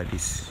bigger like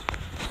this.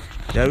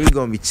 Then we're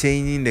gonna be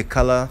changing the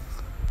color.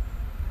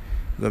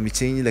 We're gonna be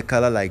changing the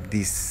color like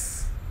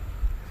this,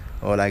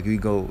 or like we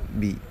go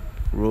be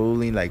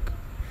rolling, like,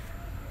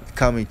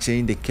 come and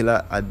change the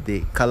color at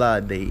the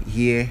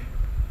here,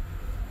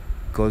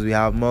 because we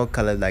have more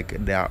color.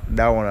 Like that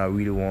one I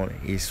really want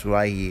is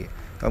right here.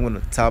 So I'm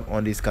gonna tap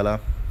on this color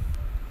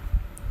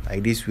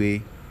like this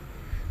way.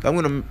 So I'm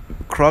gonna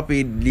crop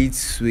it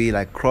this way,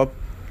 like crop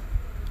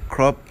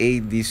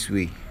it this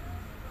way.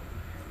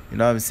 You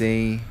know what I'm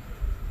saying?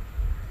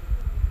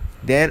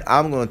 Then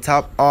I'm gonna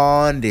tap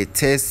on the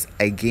text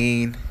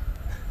again.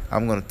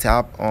 I'm gonna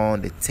tap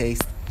on the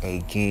text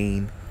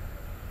again,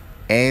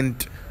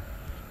 and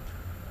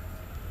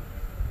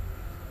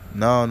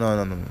no.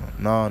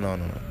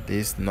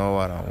 This is not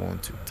what I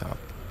want to tap.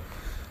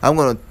 I'm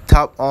gonna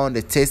tap on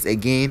the text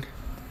again.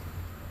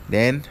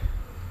 Then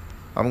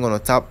I'm gonna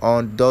tap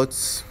on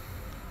dots.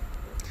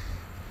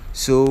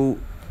 So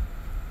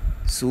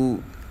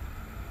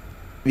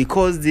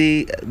because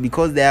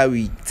there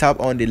we tap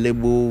on the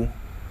label,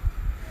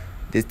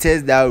 the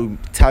text that we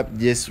tap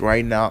just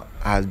right now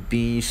has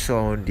been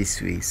shown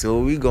this way. So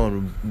we're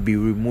gonna be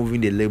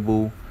removing the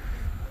label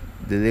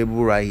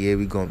right here.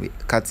 We're gonna be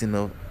cutting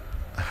off.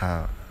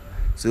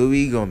 So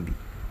we're gonna be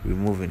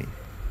removing it.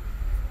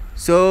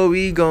 So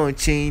we're gonna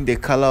change the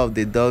color of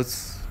the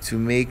dots to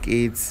make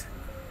it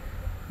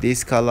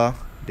this color.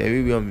 Then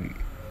we're gonna be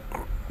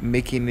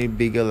making it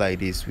bigger like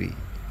this way.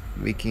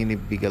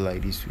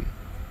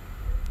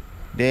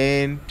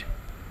 Then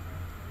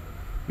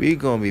we're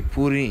gonna be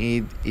putting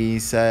it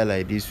inside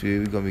like this way.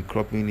 We're gonna be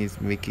cropping it,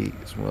 make it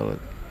smaller,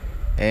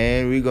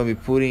 and we're gonna be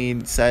putting it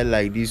inside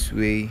like this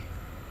way,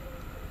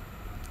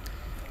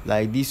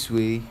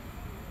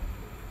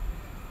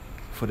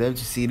 for them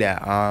to see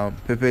that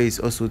Pepper is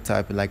also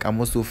typing, like I'm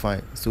also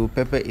fine. So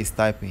Pepper is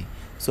typing.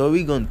 So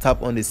we're gonna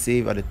tap on the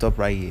save at the top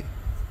right here.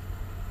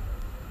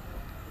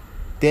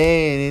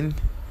 Then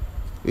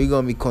we're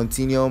gonna be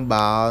continuing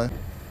by.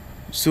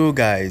 So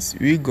guys,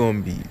 we're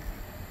gonna be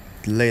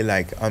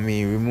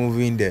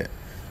removing the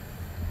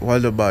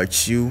what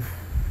about you.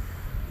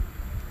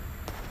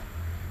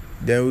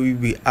 Then we'll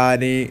be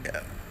adding,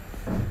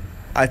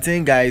 I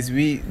think guys,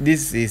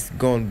 this is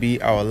gonna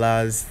be our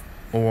last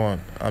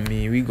one.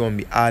 We're gonna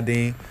be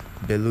adding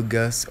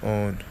belugas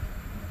on.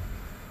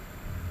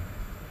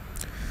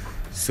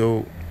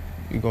 So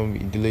we're gonna be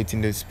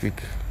deleting this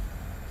pic.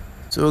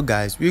 So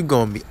guys, we're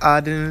gonna be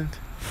adding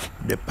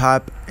the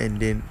pipe and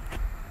then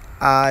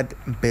add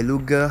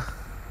beluga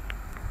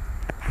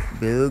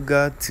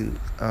to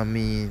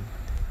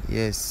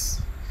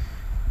yes,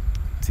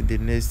 to the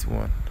next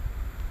one.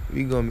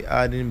 We're gonna be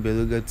adding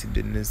beluga to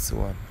the next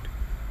one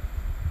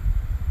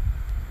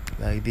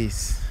like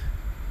this.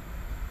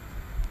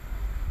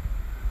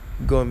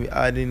 We're gonna be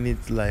adding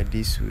it like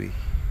this way.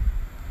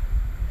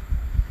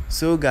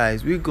 So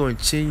guys, we're gonna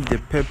change the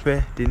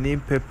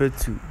name Pepper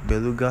to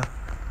beluga.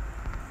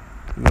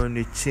 We're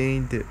gonna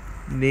change the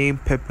name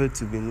Pepper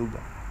to beluga.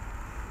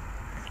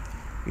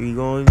 We're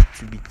going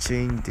to be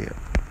changing the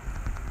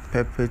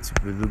Pepper to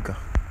beluga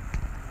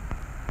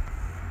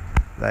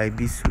like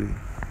this way.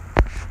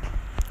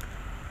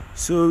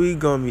 So we're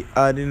gonna be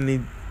adding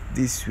it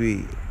this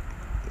way,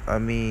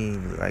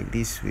 like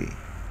this way.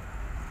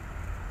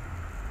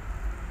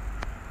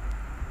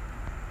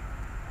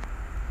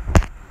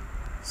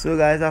 So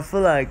guys, I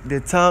feel like the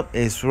time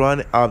is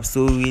running up,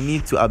 so we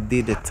need to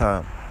update the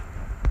time.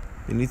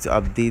 We need to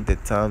update the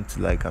time to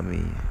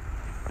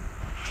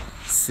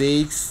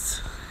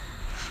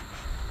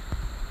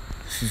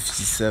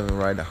 6:57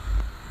 right now.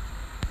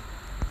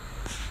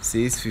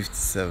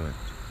 6:57.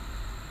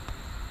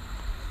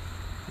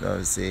 You know what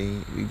I'm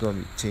saying? We're gonna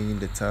be changing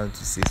the time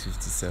to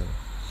 6:57.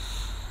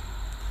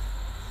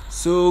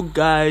 So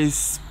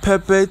guys,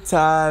 Pepper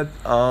type,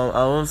 I'm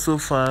also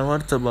fine.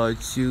 What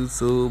about you?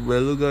 So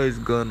beluga is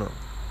gonna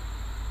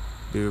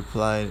be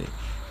replying it.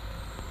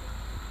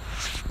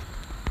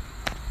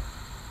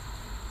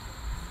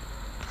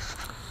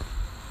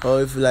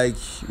 Or if we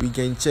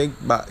can check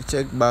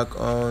back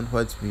on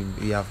what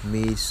we have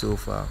made so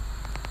far,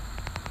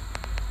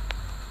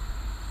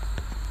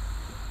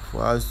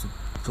 for us to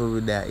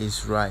prove that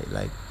it's right.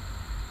 Like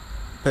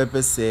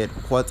Pepper said,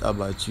 what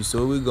about you?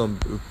 So we're gonna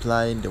be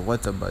replying the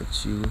what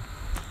about you.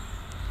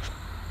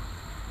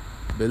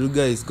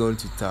 Beluga is going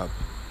to tap.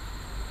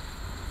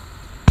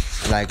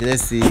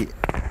 Let's say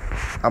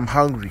I'm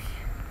hungry.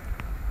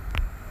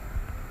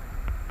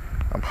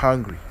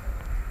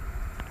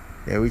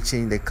 Then we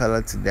change the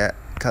color to that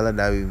color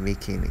that we're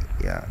making it.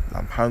 Yeah,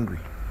 I'm hungry.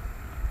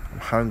 I'm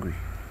hungry.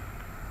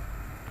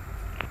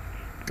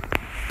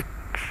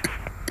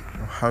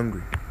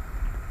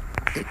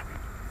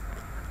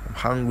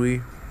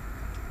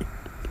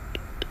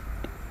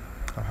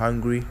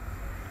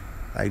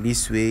 Like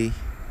this way.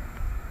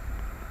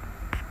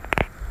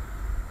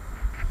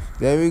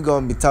 Then we're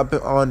gonna be tapping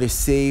on the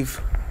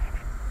save.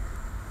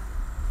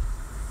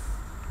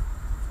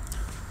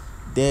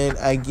 Then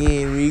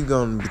again we're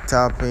gonna be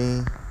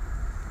tapping.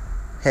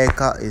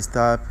 Haircut is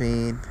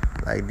tapping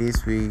like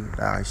this way.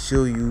 I'll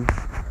show you.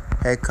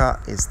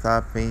 Haircut is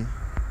tapping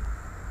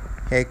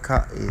like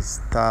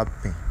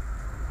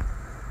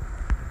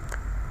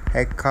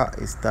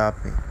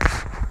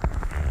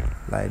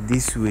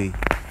this way.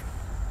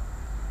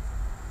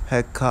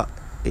 Haircut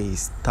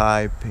is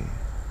typing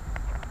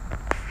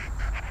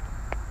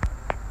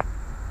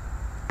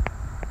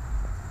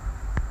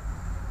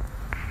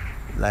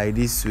like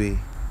this way.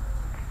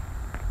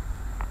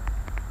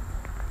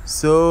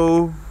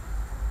 So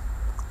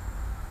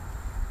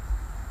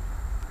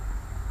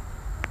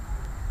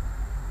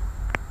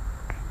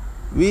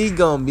we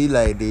gonna be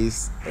like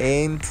this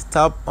and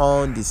tap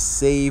on the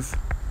save.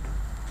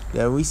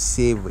 Then we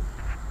save it.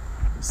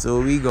 So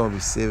we gonna be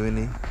saving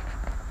it.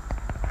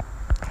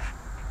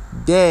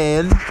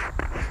 Then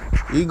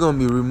we gonna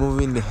be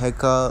removing the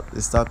haircut,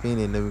 the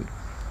stopping, and then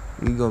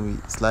we gonna be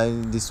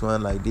sliding this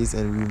one like this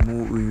and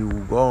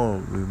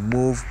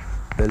remove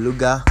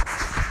beluga.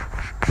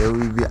 Then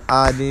we'll be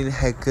adding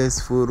hacker's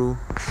photo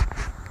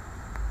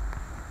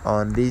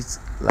on this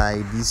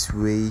like this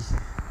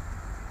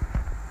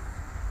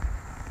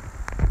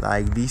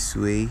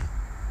way.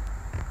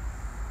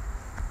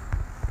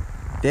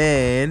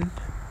 Then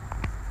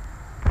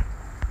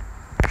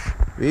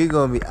we're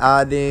gonna be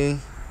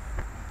adding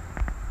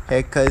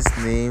hacker's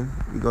name.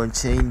 We're gonna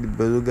change the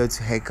beluga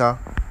to hacker,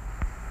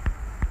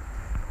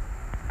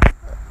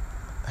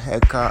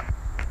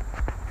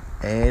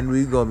 and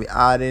we're gonna be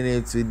adding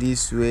it to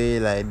this way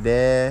like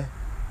there.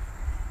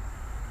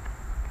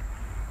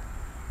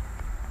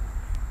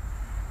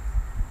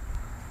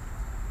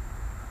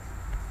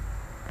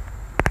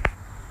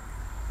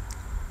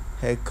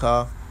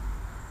 Heka.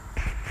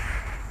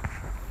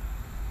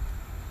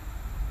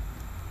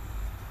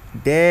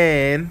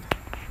 Then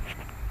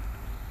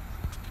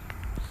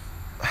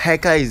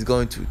Heka is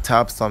going to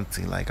tap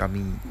something like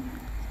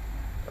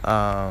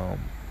um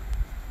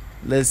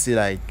let's say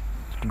like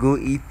go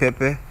eat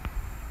pepper.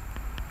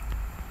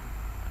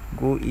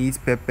 Go eat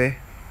pepper.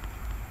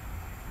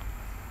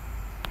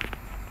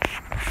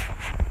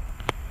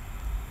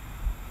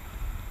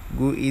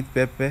 Go eat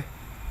pepper.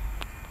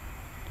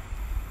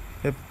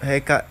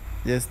 Heka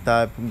just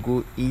type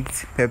go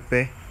eat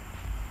pepper.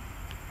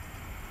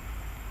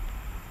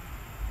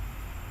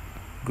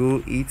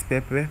 Go eat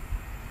pepper.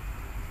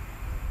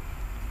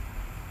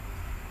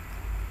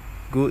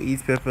 Go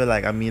eat pepper.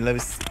 Like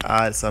let's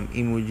add some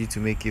emoji to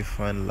make it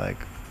fun. Like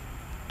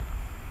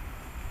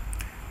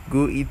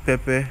go eat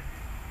pepper.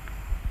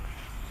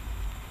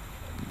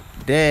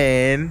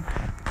 Then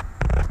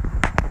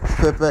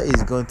pepper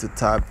is going to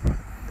tap.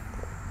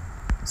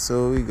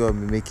 So we're gonna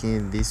be making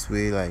it this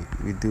way, like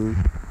we do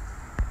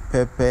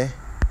pepper.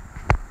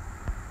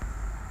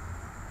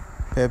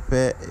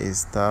 Pepper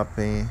is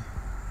tapping.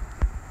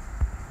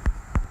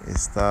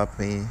 It's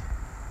tapping.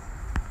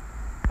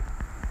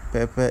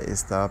 Pepper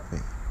is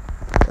tapping.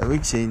 And we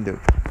change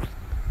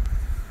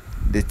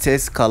the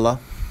text color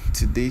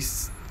to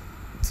this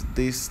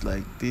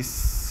like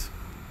this.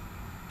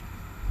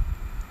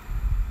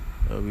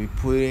 We're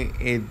putting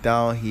it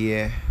down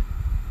here.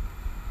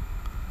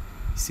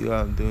 See what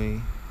I'm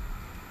doing?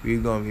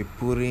 We're gonna be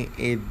putting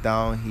it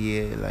down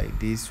here like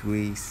this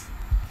ways.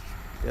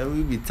 Then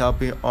we'll be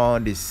tapping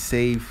on the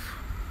save.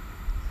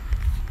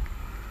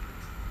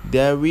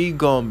 Then we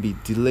gonna be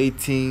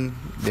deleting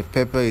the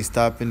pepper is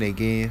tapping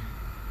again.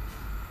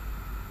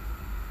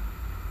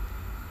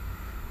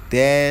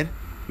 Then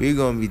we're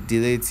gonna be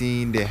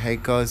deleting the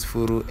Heka's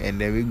photo, and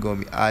then we're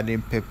gonna be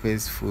adding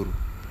Pepper's photo.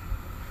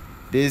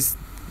 This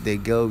the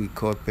girl we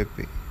call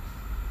Pepper. You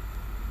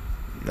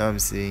know what I'm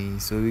saying?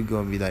 So we're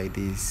gonna be like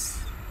this.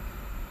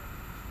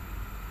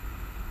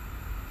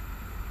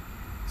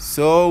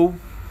 So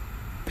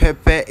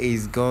Pepper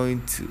is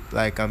going to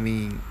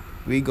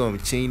we're gonna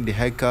change the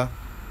Heka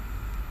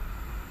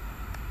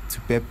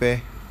to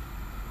Pepper.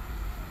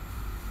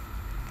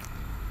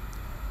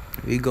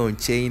 We're gonna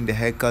change the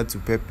Heka to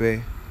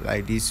Pepper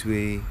like this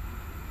way.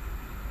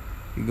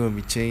 We're gonna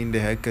be changing the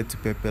Heka to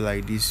Pepper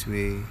like this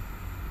way.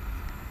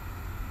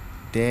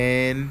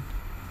 Then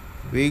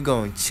we're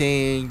gonna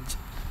change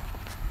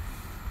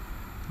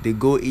the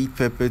go eat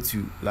pepper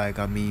to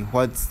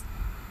what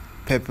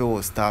Pepper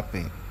was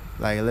tapping.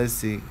 Like let's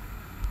see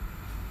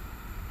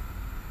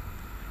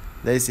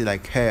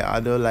like, hey, I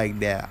don't like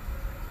that.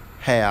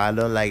 Hey, I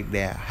don't like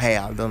that. Hey,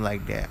 I don't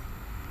like that.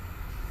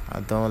 I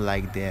don't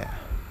like that.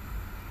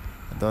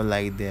 I don't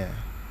like that.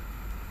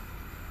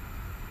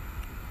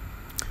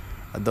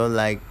 I don't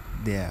like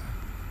that.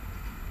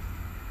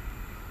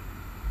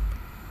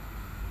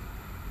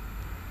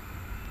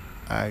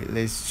 Alright,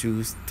 let's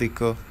choose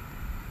sticker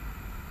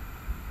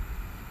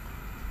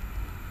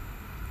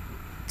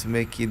to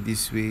make it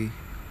this way.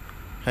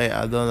 Hey,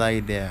 I don't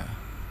like that.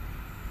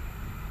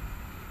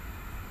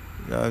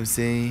 You know what I'm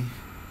saying?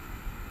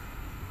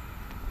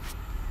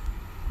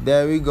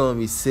 Then we're gonna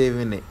be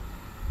saving it.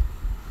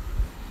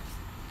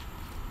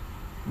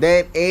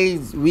 Then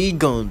we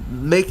gonna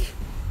make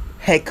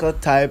Heka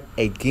type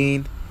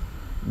again.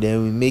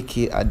 Then we make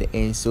it at the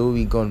end. So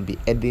we're gonna be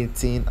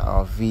editing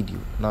our video.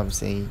 You know what I'm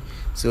saying?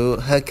 So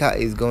Heka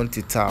is going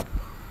to tap.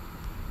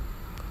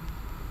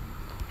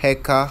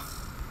 Heka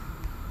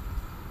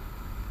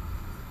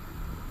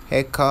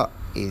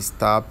is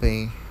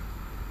tapping.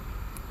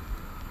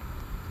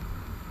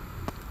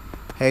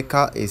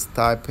 Heka is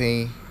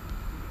typing.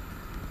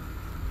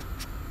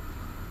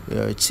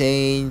 We'll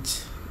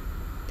change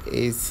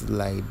it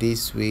like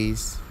this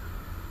ways.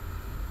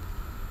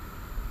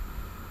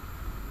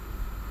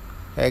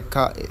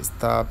 Heka is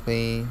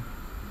tapping.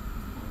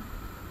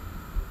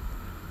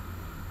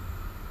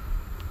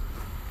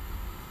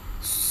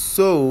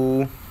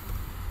 So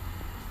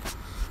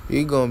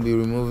we're gonna be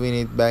removing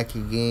it back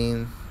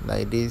again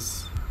like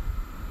this.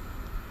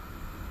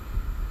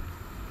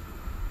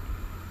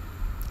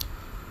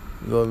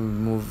 We're gonna be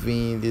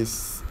moving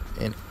this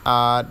and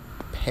add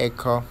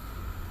Heka.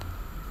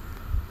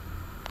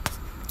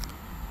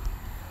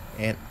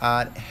 And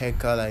add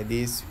Heka like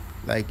this.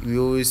 Like we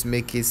always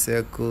make it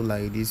circle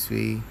like this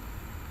way.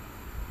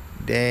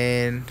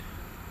 Then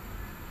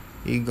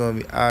you're gonna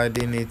be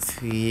adding it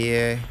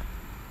here.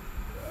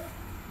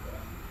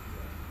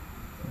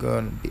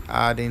 Gonna be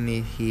adding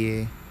it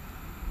here.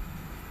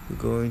 We're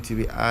going to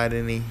be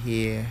adding it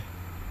here.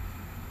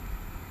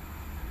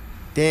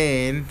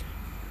 Then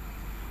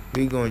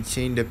we're gonna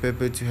change the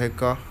pepper to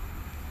Heka.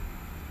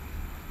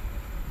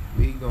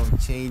 We're gonna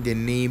change the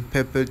name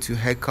Pepper to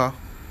Heka.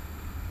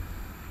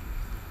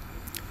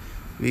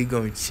 We're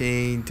gonna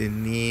change the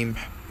name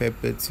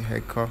Pepper to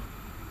Heka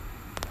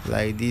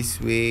like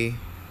this way.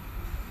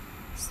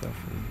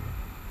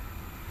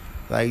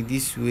 Like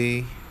this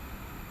way.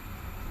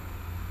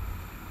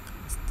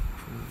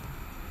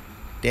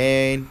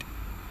 Then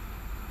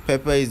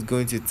Pepper is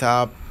going to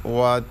tap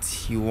what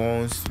he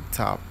wants to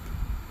tap.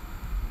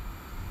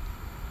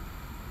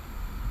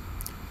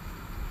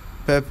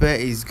 Pepper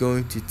is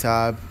going to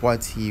tap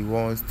what he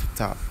wants to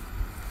tap.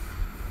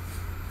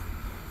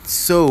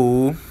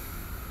 So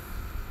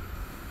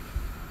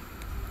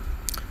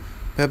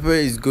Pepper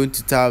is going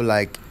to tap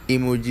like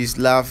emojis,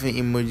 laughing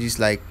emojis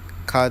like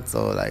cats,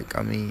 or like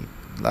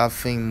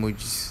laughing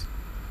emojis.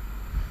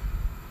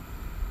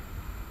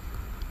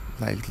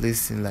 Like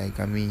listen, like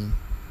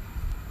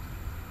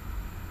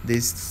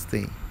this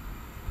thing.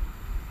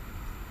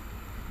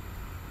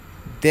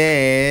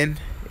 Then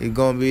it's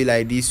gonna be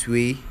like this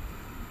way.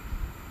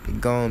 It's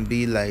gonna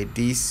be like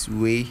this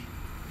way.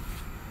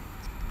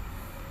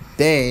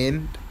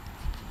 Then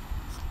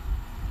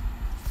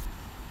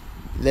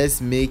let's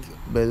make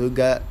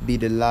beluga be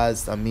the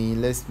last.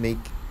 Let's make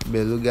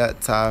beluga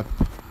tap.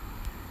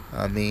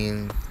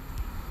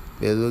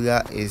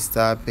 Beluga is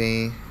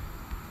tapping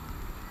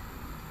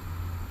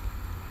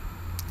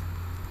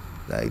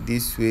like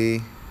this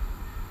way.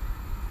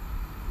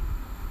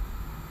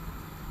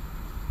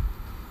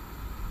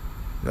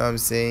 You know what I'm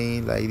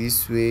saying? Like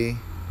this way.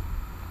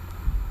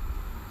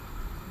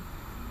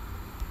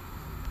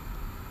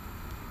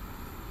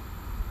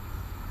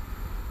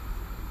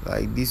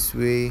 Like this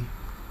way.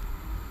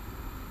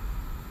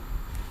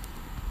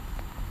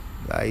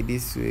 Like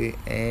this way.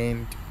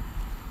 And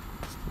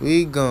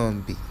we're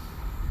gonna be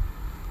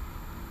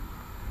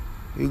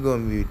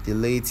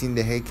deleting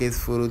the haircut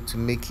photo to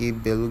make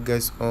it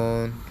beluga's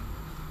own.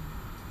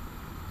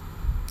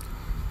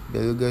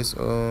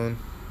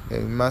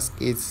 Then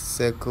mask it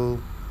circle.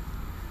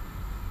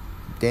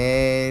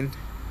 Then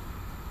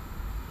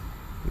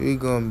we're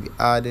gonna be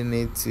adding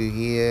it to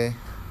here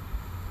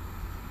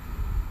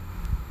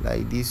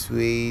like this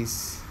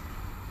ways.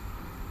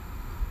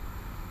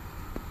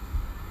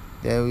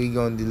 Then we're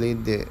gonna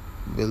delete the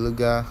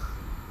beluga.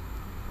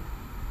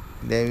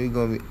 Then we're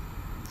gonna be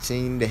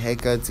changing the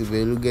haircut to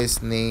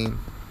beluga's name.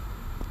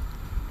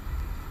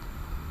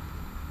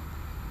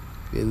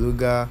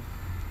 Beluga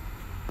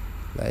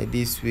like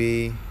this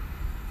way.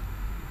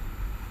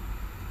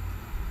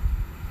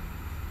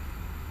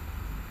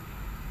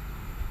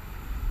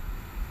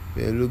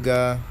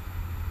 Beluga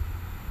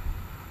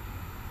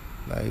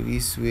like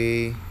this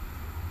way.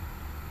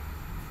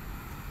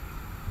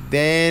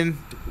 Then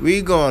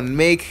we gonna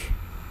make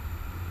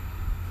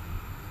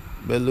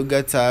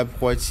beluga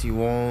type what she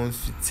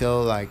wants to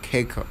tell like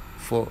haircut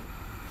for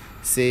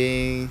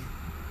saying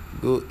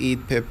go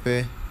eat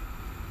pepper.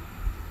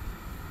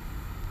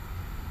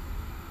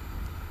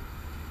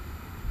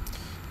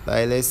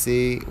 Like let's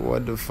say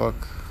what the fuck,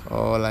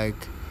 or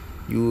like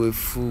you a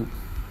fool.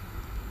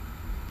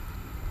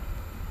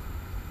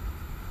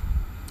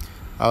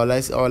 Or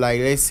like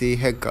let's say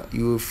haircut,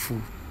 you a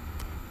fool.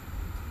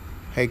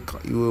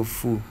 Haircut, you a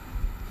fool.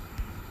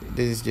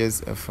 This is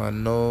just a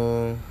fun,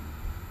 no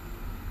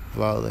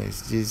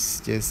violence,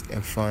 just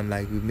a fun.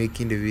 Like we're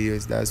making the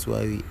videos, that's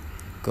why we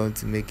going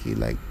to make it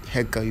like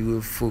haircut, you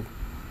a fool.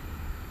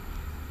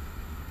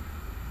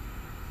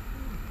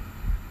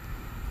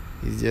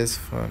 It's just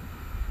fun.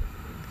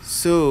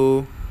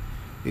 So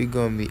we're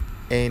gonna be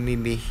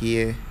ending it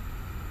here.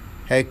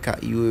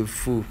 Haircut, you a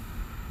fool.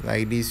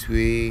 Like this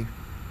way.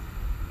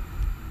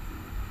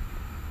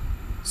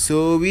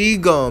 So we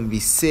gonna be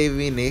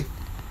saving it.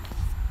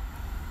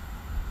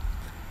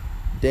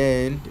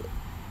 Then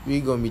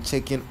we gonna be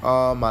checking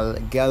all my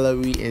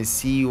gallery and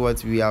see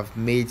what we have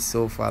made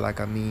so far. Like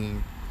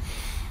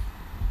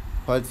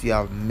what we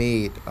have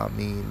made.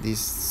 This,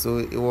 so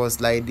it was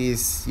like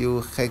this.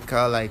 Yo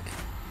haircut,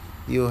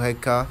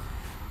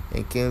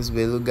 and comes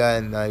beluga,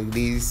 and like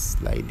this.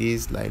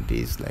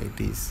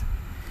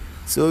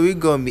 So we're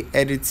gonna be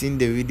editing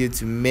the video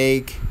to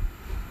make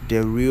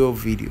the real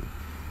video.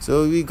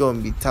 So we're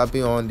gonna be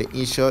tapping on the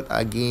insert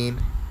again.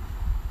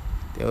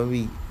 Then we'll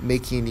be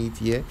making it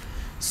here.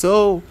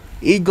 So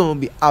it's gonna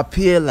be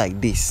appear like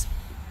this.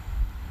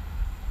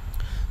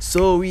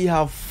 So we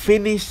have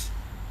finished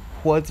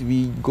what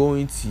we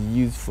going to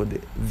use for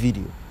the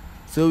video.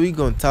 So we're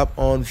gonna tap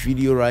on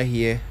video right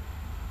here,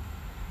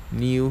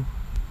 new.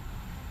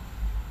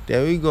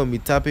 Then we're gonna be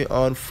tapping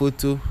on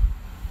photo.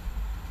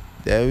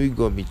 Then we're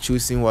gonna be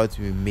choosing what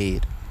we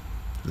made,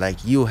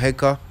 like you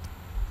hacker,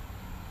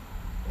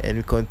 and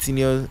we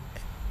continue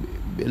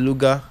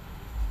beluga.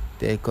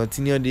 Then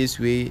continue this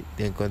way.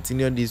 Then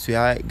continue this way.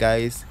 Hi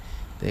guys.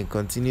 Then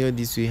continue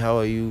this way. How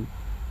are you?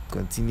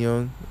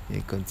 Continue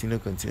and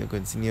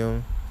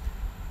continue.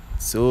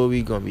 So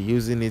we're gonna be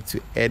using it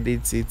to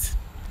edit it.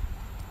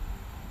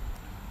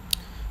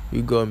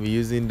 We're gonna be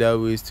using that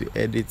ways to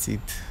edit it.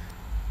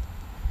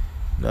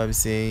 You know what I'm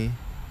saying?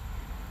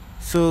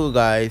 So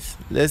guys,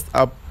 let's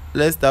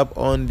tap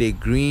on the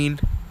green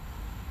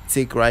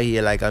tick right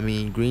here. Like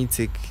green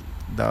tick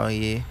down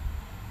here.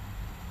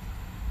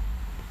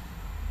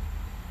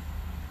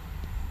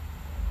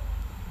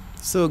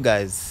 So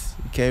guys,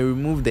 you can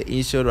remove the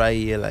insert right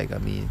here, like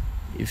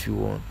if you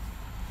want.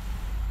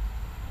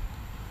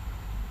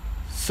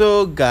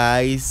 So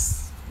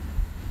guys,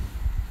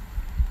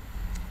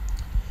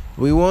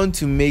 we want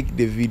to make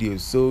the video,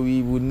 so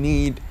we would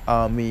need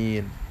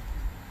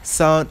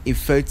sound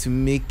effect to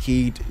make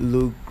it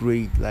look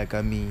great. Like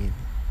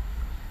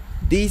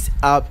this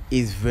app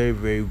is very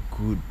very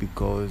good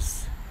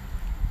because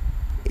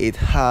it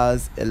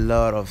has a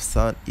lot of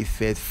sound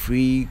effect,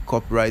 free,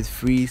 copyright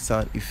free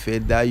sound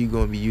effect that we're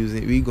gonna be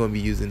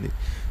using it.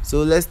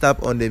 So let's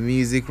tap on the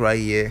music right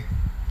here,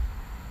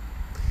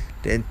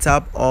 then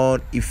tap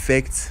on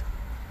effects.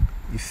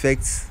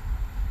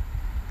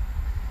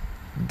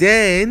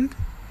 Then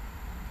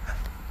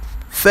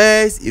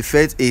first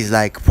effect is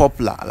like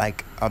popular.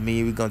 Like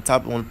we're gonna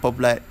tap on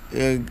popular.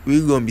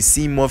 We're gonna be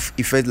seeing more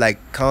effects like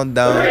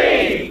countdown.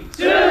 3,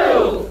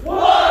 2,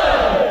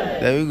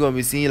 1. Then we're gonna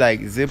be seeing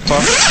like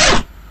zipper,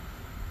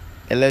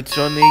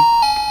 electronic,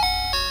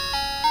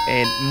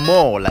 and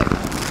more.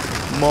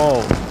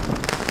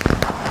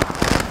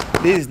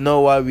 This is not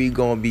what we're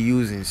gonna be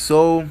using.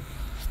 So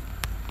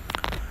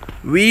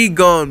we're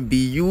gonna be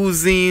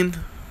using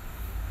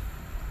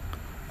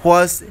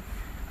what's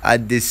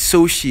at the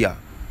social.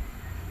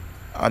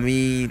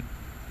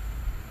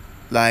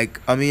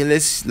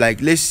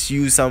 Let's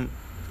use some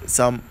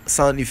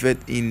sound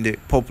effect in the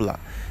popular.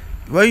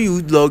 When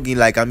you log in,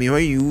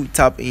 when you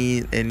tap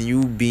in and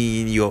you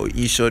be in your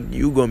InShot,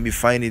 you gonna be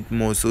finding it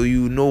more, so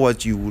you know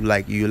what you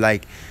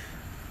like.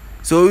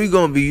 So we're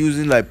gonna be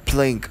using like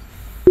plank.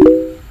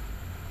 You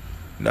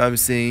know what I'm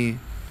saying?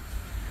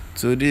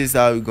 So this is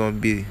how we're gonna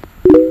be.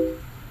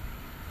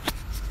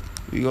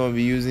 We're gonna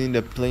be using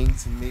the plank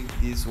to make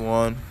this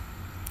one.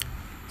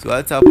 So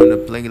I tap on the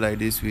plank like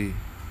this way.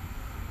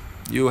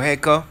 Yo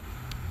hacker.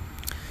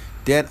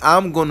 Then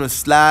I'm gonna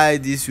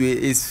slide this way.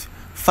 It's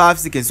 5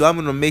 seconds, so I'm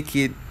gonna make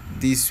it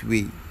this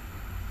way,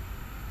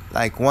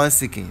 like 1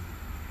 second,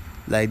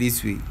 like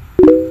this way.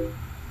 You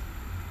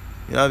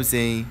know what I'm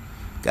saying,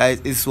 guys?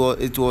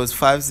 It was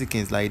 5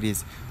 seconds like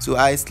this, so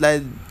I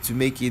slide to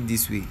make it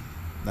this way,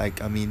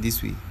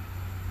 this way. You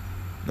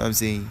know what I'm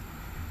saying?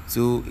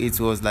 So it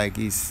was like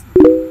this.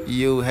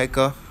 Yo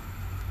hacker,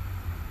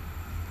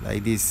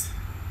 like this,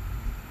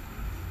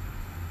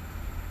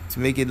 to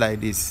make it like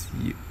this.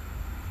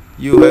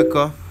 Yo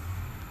hacker.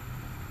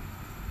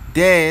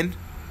 Then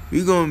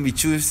we're gonna be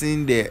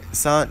choosing the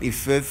sound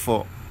effect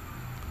for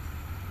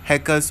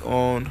hackers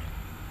on.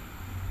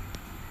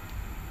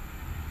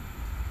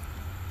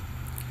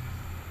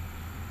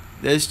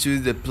 Let's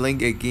choose the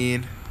plank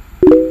again.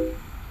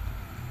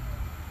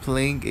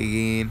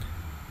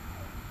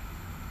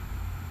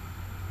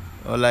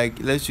 Or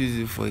let's choose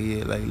it for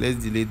here.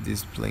 Let's delete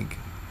this plank.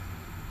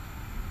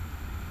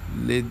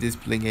 Delete this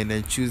plank and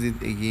then choose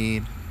it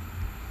again.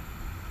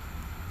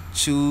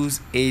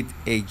 Choose it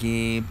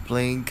again,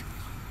 plank.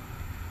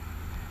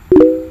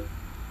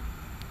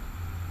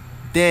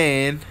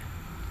 Then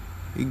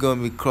we're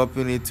gonna be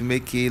cropping it to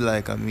make it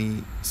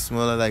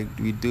smaller, like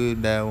we do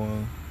that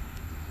one,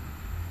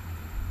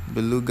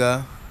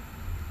 beluga.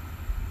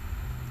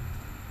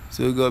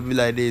 So we're gonna be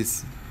like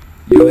this.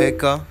 Yo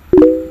hacker,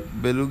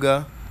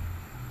 beluga.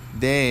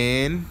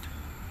 Then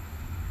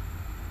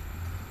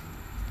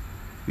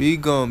we're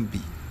gonna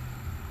be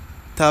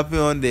tapping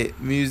on the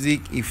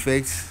music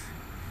effects,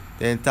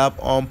 then tap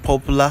on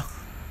popular.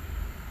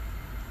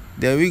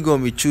 Then we're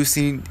gonna be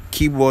choosing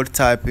keyboard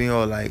typing,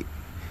 or like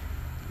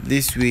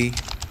this way.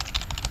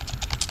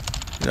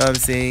 You know what I'm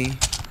saying?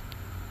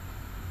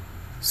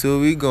 So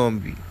we're gonna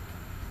be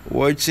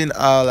watching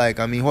out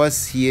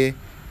what's here.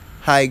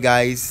 Hi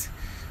guys.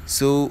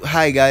 So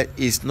hi guys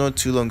is not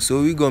too long,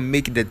 so we're gonna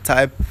make the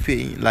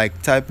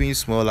typing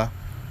smaller,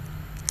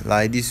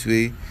 like this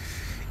way.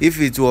 If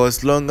it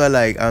was longer,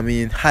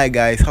 hi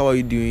guys, how are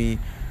you doing?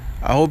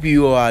 I hope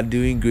you all are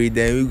doing great.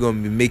 Then we're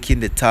gonna be making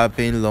the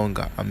typing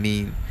longer.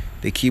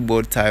 The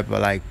keyboard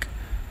typer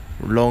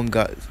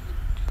longer.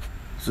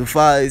 So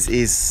far this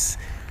is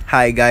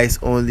hi guys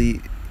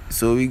only,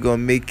 so we're gonna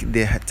make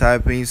the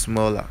typing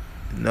smaller.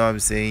 You know what I'm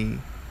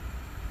saying?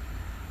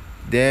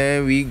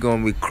 Then we're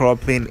gonna be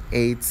cropping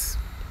it.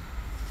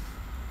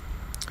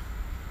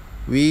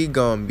 We're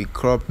gonna be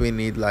cropping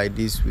it like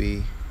this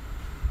way.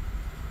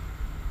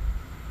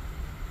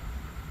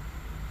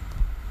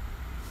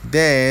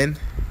 Then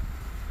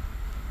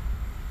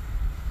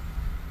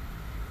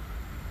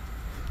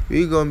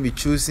we're gonna be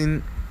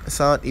choosing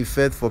sound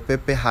effect for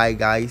Pepe. Hi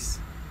guys.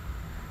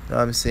 You know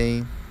what I'm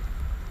saying?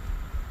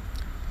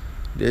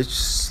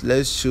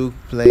 Let's shoot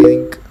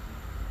plank.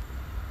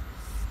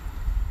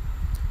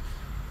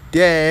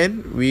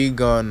 Then we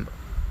gonna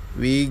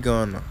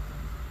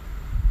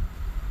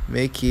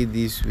make it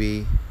this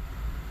way.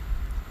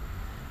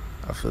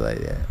 I feel like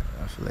that.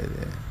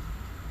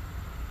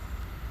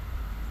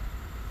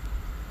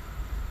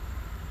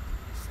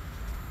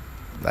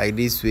 Like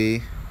this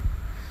way.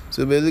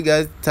 So basically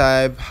guys,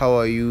 type how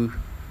are you.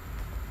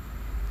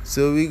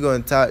 So we're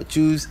gonna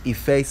choose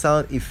effect,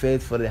 sound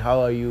effect for the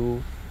how are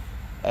you,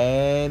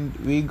 and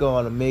we're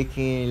gonna make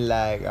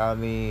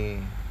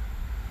it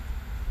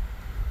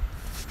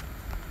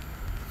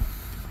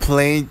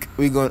plank.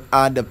 We're gonna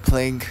add the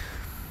plank.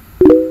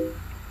 You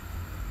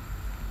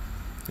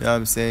know what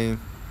I'm saying?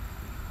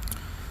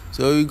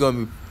 So we're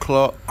gonna be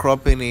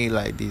cropping it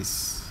like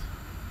this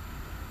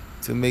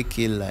to make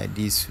it like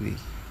this way.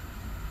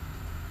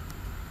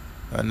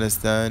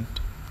 Understand?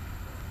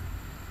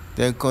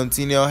 Then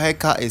continue.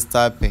 Haircut is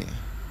typing.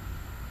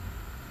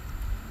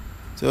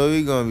 So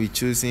we're gonna be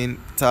choosing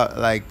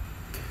like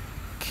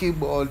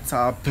keyboard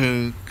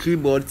typing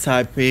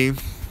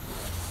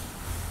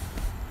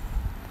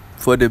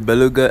for the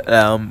beluga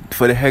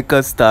for the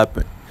haircut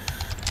typing.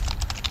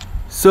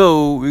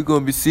 So we're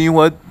gonna be seeing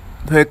what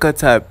haircut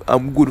type.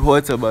 I'm good.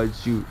 What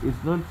about you?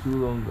 It's not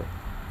too longer,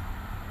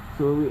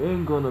 so we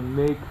ain't gonna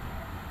make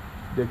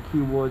the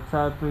keyboard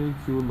typing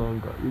too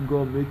longer. We're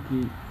gonna make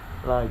it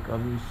like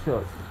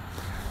short.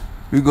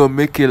 We're gonna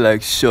make it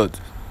like short,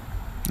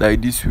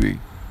 like this way.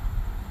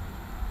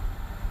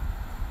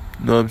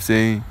 Know what I'm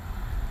saying?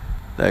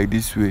 Like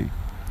this way.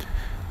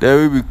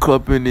 Then we'll be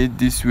cropping it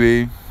this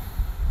way.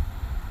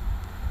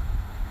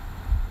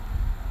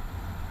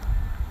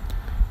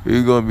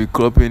 We're gonna be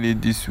cropping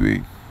it this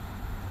way.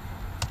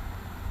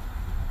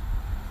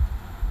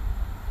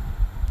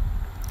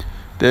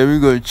 Then we're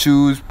gonna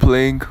choose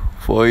playing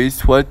for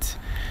it. What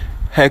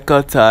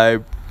haircut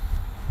type?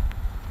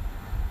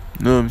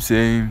 Know what I'm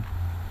saying?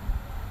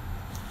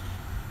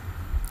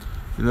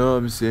 You know what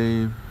I'm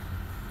saying?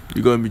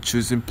 You're gonna be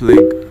choosing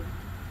playing.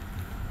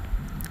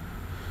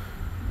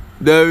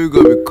 Then we're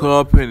gonna be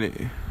cropping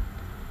it.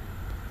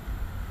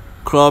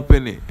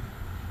 Cropping it.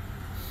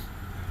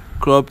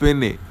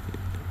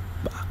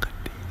 Back at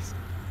this.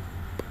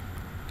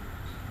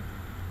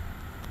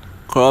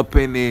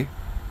 Cropping it.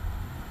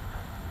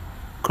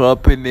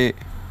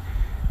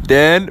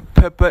 Then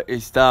pepper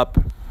is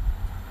stopping.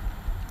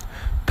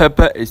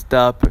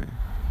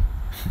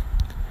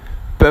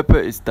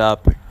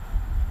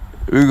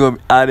 We're gonna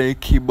be adding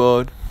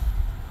keyboard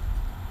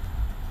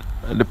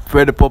and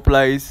where the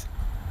popular is.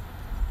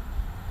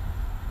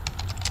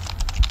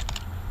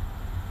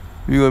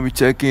 We're gonna be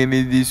checking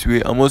it this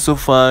way. I'm also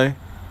fine.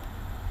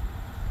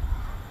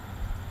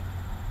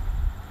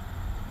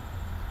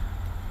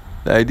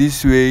 Like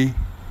this way.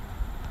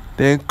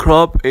 Then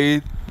crop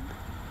it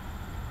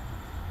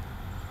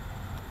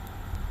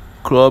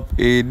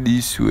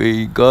this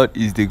way. God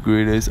is the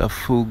greatest. I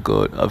feel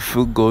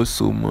God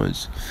so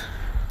much.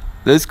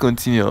 Let's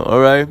continue.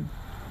 Alright.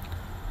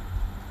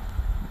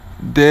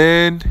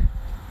 Then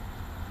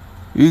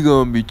we're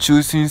gonna be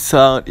choosing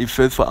sound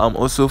effect for I'm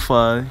also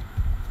fine,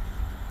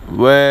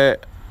 where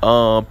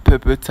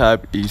pepper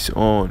type is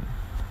on.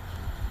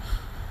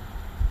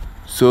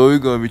 So we're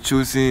gonna be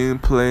choosing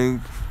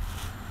playing.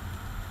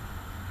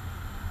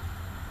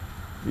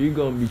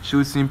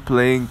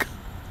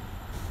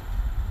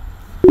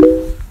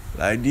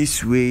 Like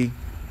this way.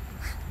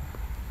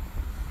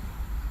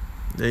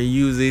 Then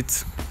use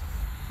it.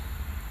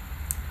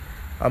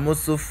 I'm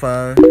also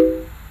fine.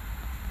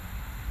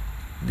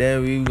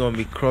 Then we're gonna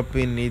be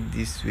cropping it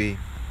this way.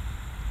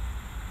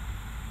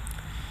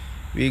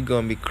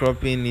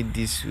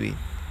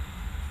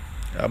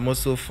 I'm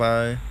also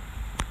fine.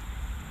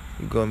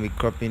 We're gonna be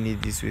cropping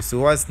it this way. So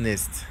what's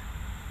next?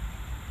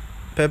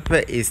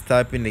 Pepper is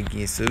typing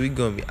again, so we're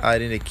gonna be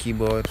adding the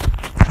keyboard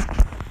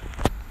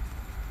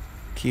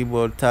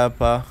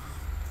typer.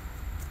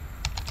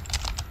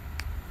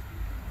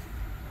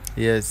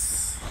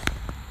 Yes.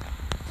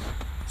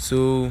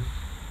 So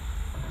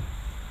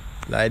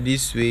like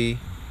this way.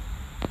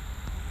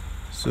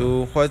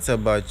 So what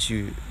about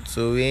you?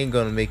 So we ain't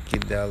gonna make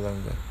it that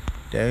longer.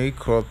 Then we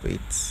crop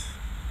it.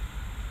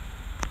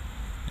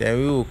 Then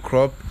we will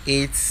crop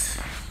it.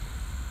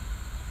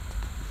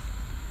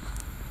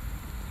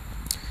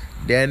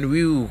 Then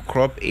we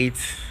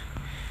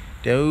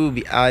will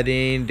be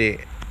adding the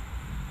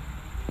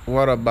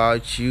what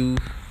about you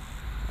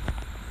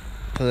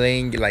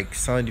playing like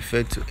sound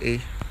effect to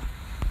A.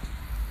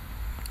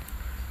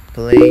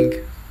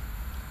 Playing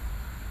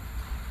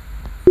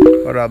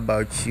what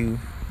about you?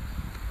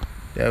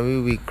 Then we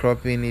will be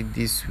cropping it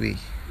this way.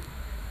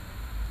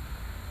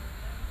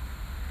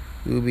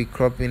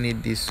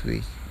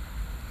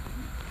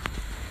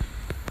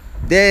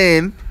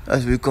 Then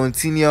as we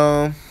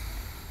continue,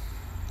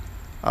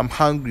 I'm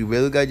hungry.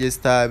 Beluga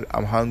just typed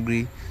I'm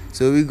hungry.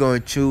 So we're gonna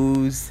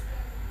choose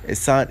a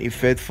sound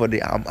effect for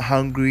the I'm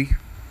hungry.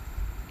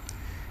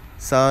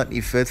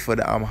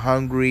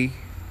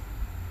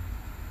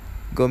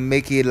 Gonna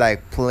make it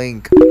like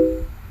playing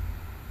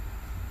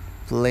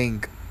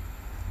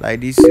like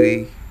this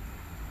way.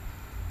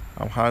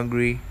 I'm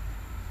hungry.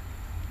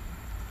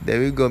 Then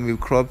we're gonna be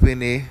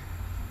cropping it.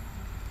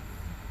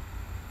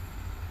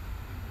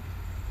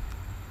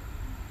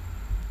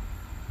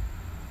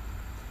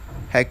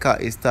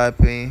 Haircut is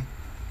typing.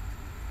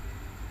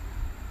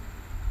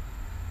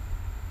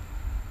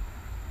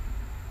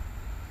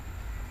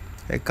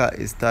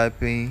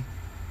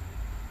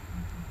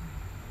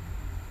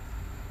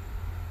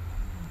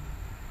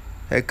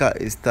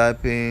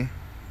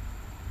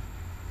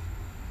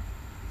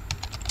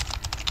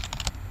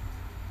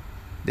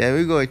 Then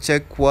we're gonna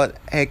check what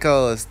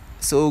haircut was.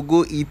 So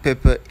go eat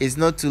pepper. It's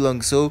not too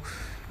long, so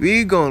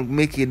we're gonna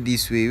make it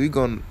this way. We're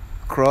gonna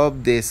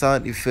crop the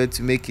sound effect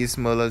to make it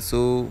smaller.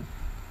 So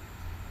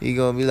It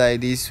gonna be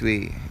like this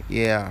way.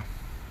 Yeah.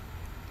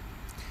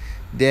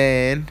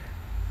 Then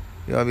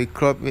you gonna be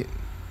cropping,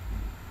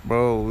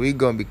 bro. We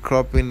gonna be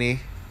cropping it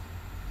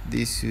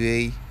this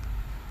way.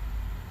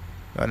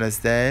 You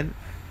understand?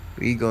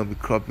 We gonna be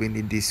cropping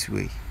it this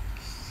way.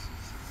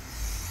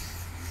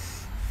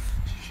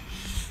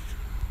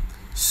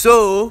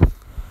 So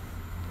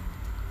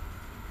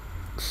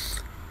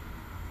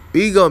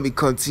we gonna be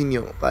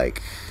continue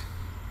like.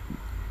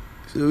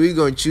 So we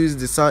gonna choose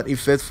the sound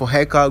effect for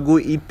hacker. Go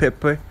eat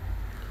pepper.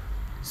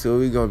 So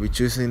we gonna be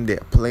choosing the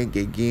plank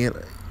again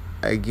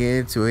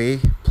to a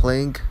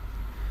plank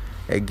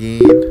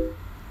again,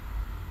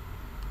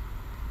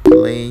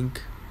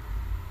 plank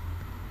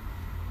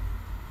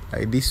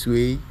like this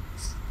way.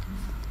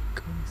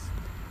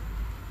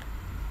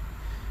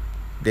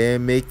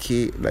 Then make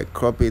it like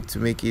crop it to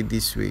make it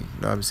this way. You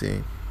know what I'm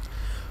saying?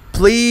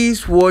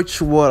 Please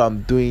watch what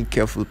I'm doing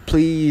carefully.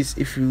 Please,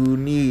 if you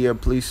need here,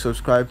 please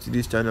subscribe to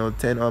this channel,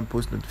 turn on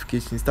post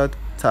notifications, start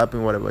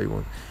tapping whatever you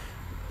want.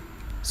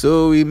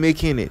 So we're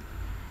making it.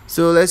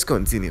 So let's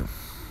continue.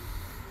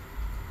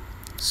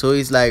 So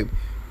it's like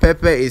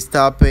Pepper is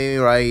tapping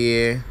right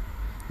here.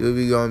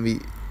 We're gonna be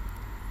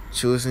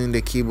choosing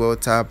the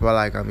keyboard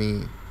tapper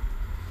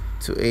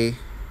to A.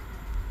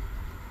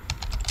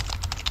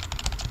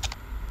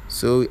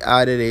 So we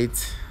added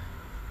it.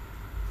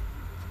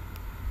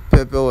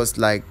 Pepper was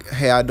like,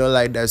 hey, I don't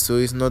like that, so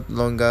it's not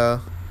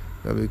longer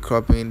gonna be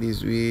cropping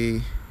this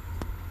way.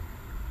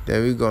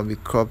 Then we're gonna be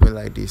cropping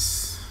like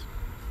this.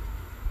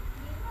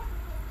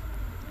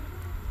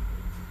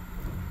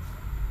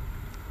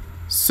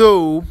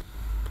 So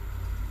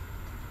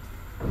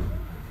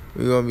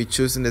we're gonna be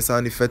choosing the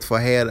sound effect for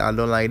hair. I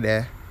don't like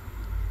that,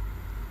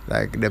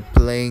 like the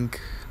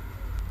plank.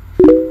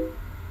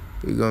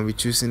 We're gonna be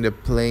choosing the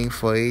plank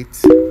for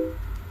it.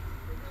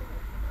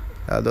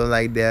 I don't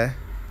like that.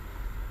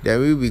 Then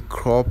we'll be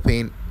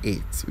cropping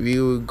it.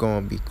 We're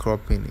gonna be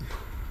cropping it.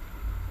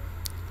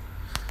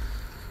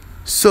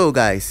 So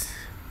guys,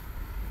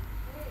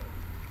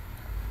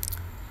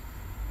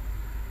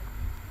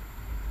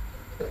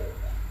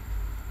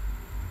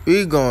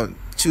 we're gonna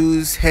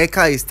choose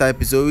hacker is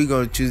typing, so we're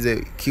gonna choose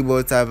the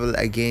keyboard type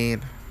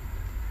again.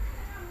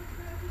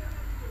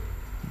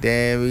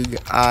 Then we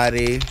add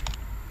it.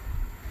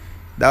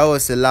 That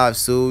was a laugh,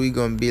 so we're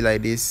gonna be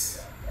like this.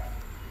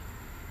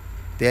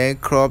 Then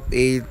crop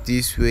it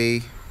this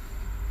way.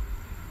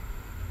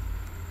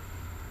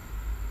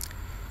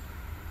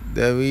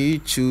 Then we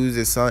choose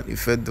the sound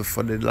effect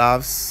for the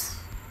laughs.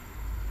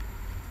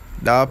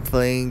 That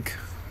plank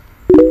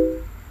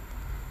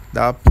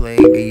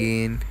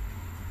again.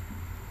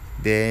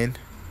 Then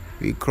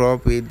we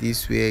crop it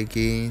this way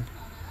again.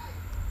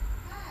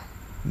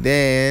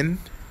 Then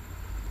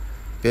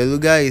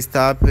beluga is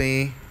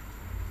tapping.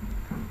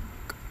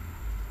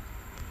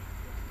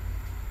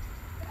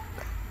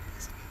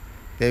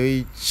 Then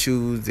we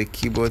choose the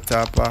keyboard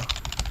tapper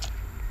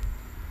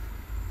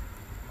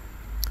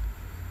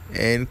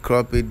and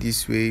crop it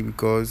this way,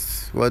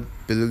 because what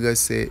beluga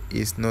said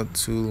is not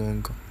too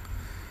long.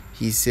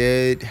 He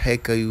said,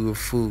 hacker, you a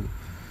fool.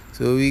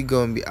 So we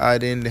gonna be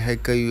adding the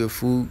hacker, you a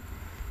fool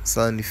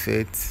sound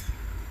effect.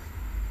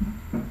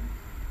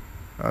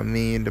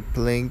 The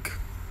plank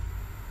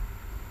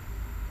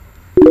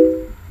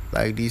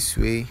like this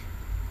way.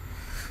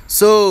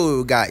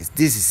 So guys,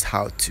 this is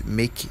how to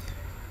make it,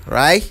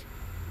 right?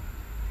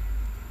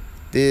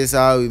 This is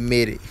how we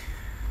made it.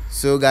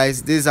 So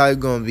guys, this is how it's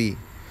gonna be.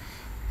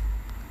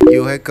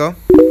 Yo, hacker.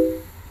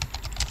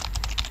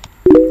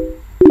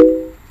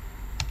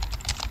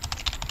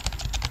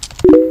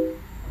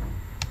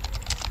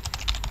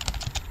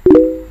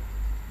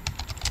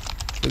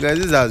 So guys,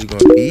 this is how it's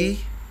gonna be.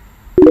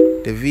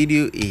 The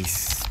video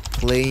is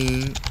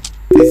playing.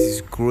 This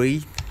is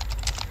great.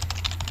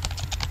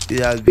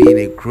 This has been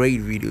a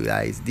great video,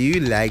 guys. Do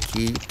you like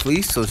it?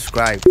 Please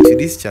subscribe to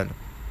this channel.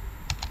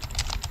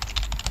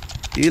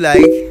 Do you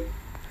like?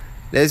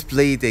 Let's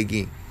play it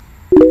again.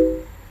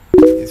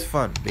 It's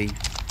fun, baby.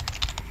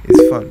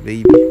 It's fun,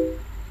 baby.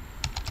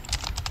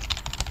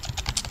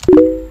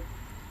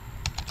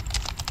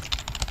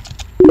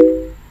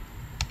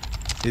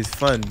 It's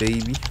fun,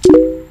 baby.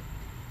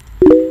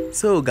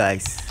 So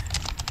guys,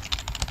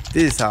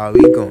 this is how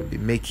we gonna be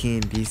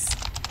making this.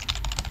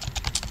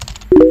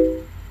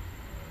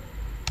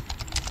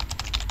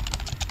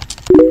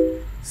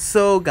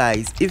 So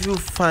guys, if you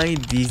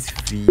find this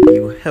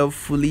video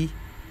helpfully,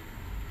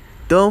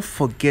 don't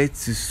forget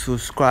to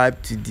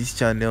subscribe to this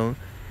channel,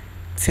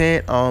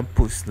 turn on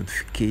post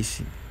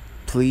notification.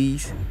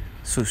 Please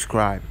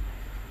subscribe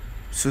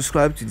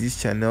to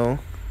this channel,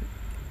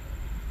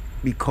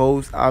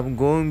 because I'm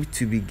going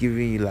to be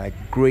giving you like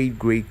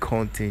great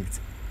content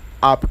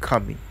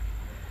upcoming.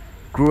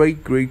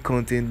 Great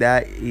content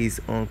that is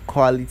on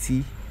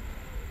quality,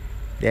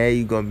 that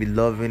you're gonna be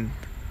loving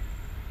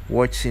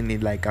watching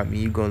it.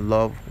 You're gonna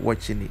love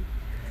watching it.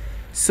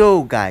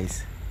 So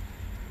guys,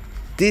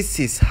 this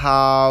is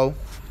how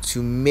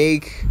to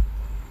make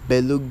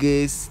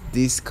belugas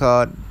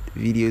discard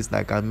videos.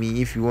 Like, I mean,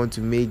 if you want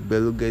to make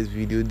beluga's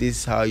video, this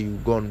is how you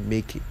gonna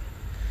make it.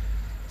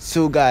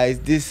 So guys,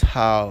 this is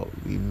how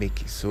we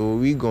make it. So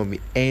we're gonna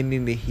be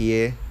ending it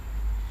here.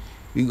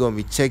 We're gonna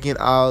be checking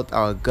out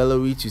our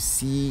gallery to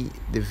see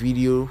the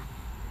video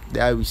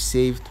that we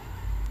saved.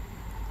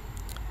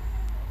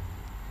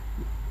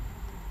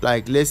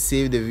 Like, let's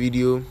save the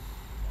video.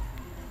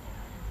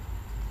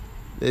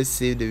 Let's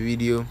save the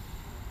video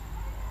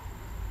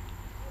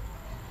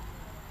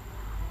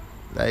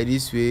like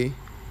this way.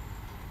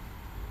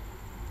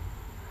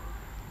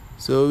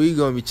 So we're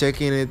gonna be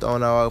checking it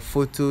on our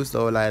photos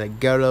or like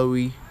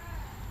gallery.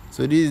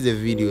 So this is the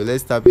video.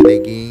 Let's tap it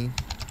again.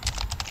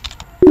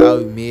 How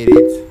we made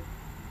it.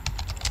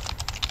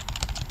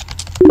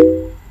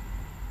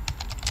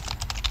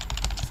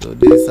 So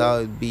this is how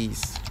it be.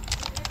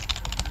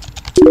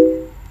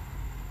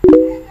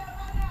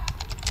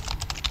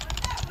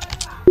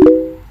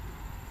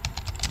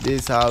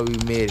 This is how we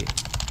made it.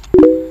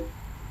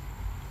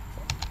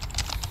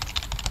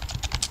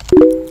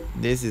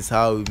 This is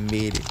how we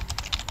made it.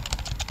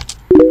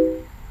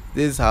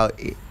 This is how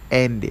it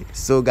ended.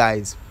 So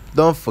guys,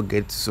 don't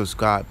forget to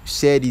subscribe,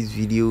 share this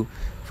video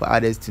for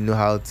others to know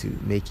how to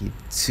make it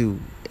too.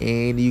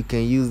 And you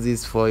can use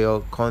this for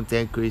your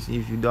content creation.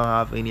 If you don't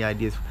have any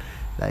ideas,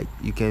 like,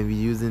 you can be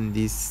using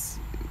this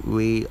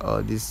way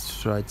or these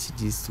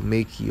strategies to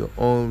make your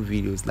own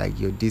videos, like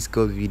your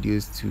Discord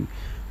videos, to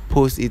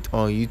post it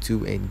on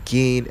YouTube and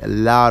gain a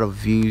lot of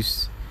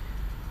views.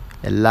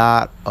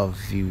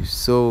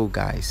 So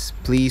guys,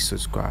 please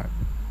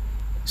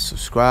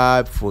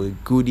subscribe for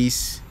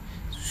goodies,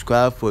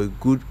 subscribe for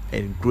good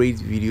and great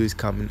videos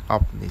coming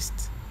up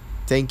next.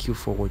 Thank you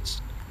for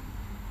watching.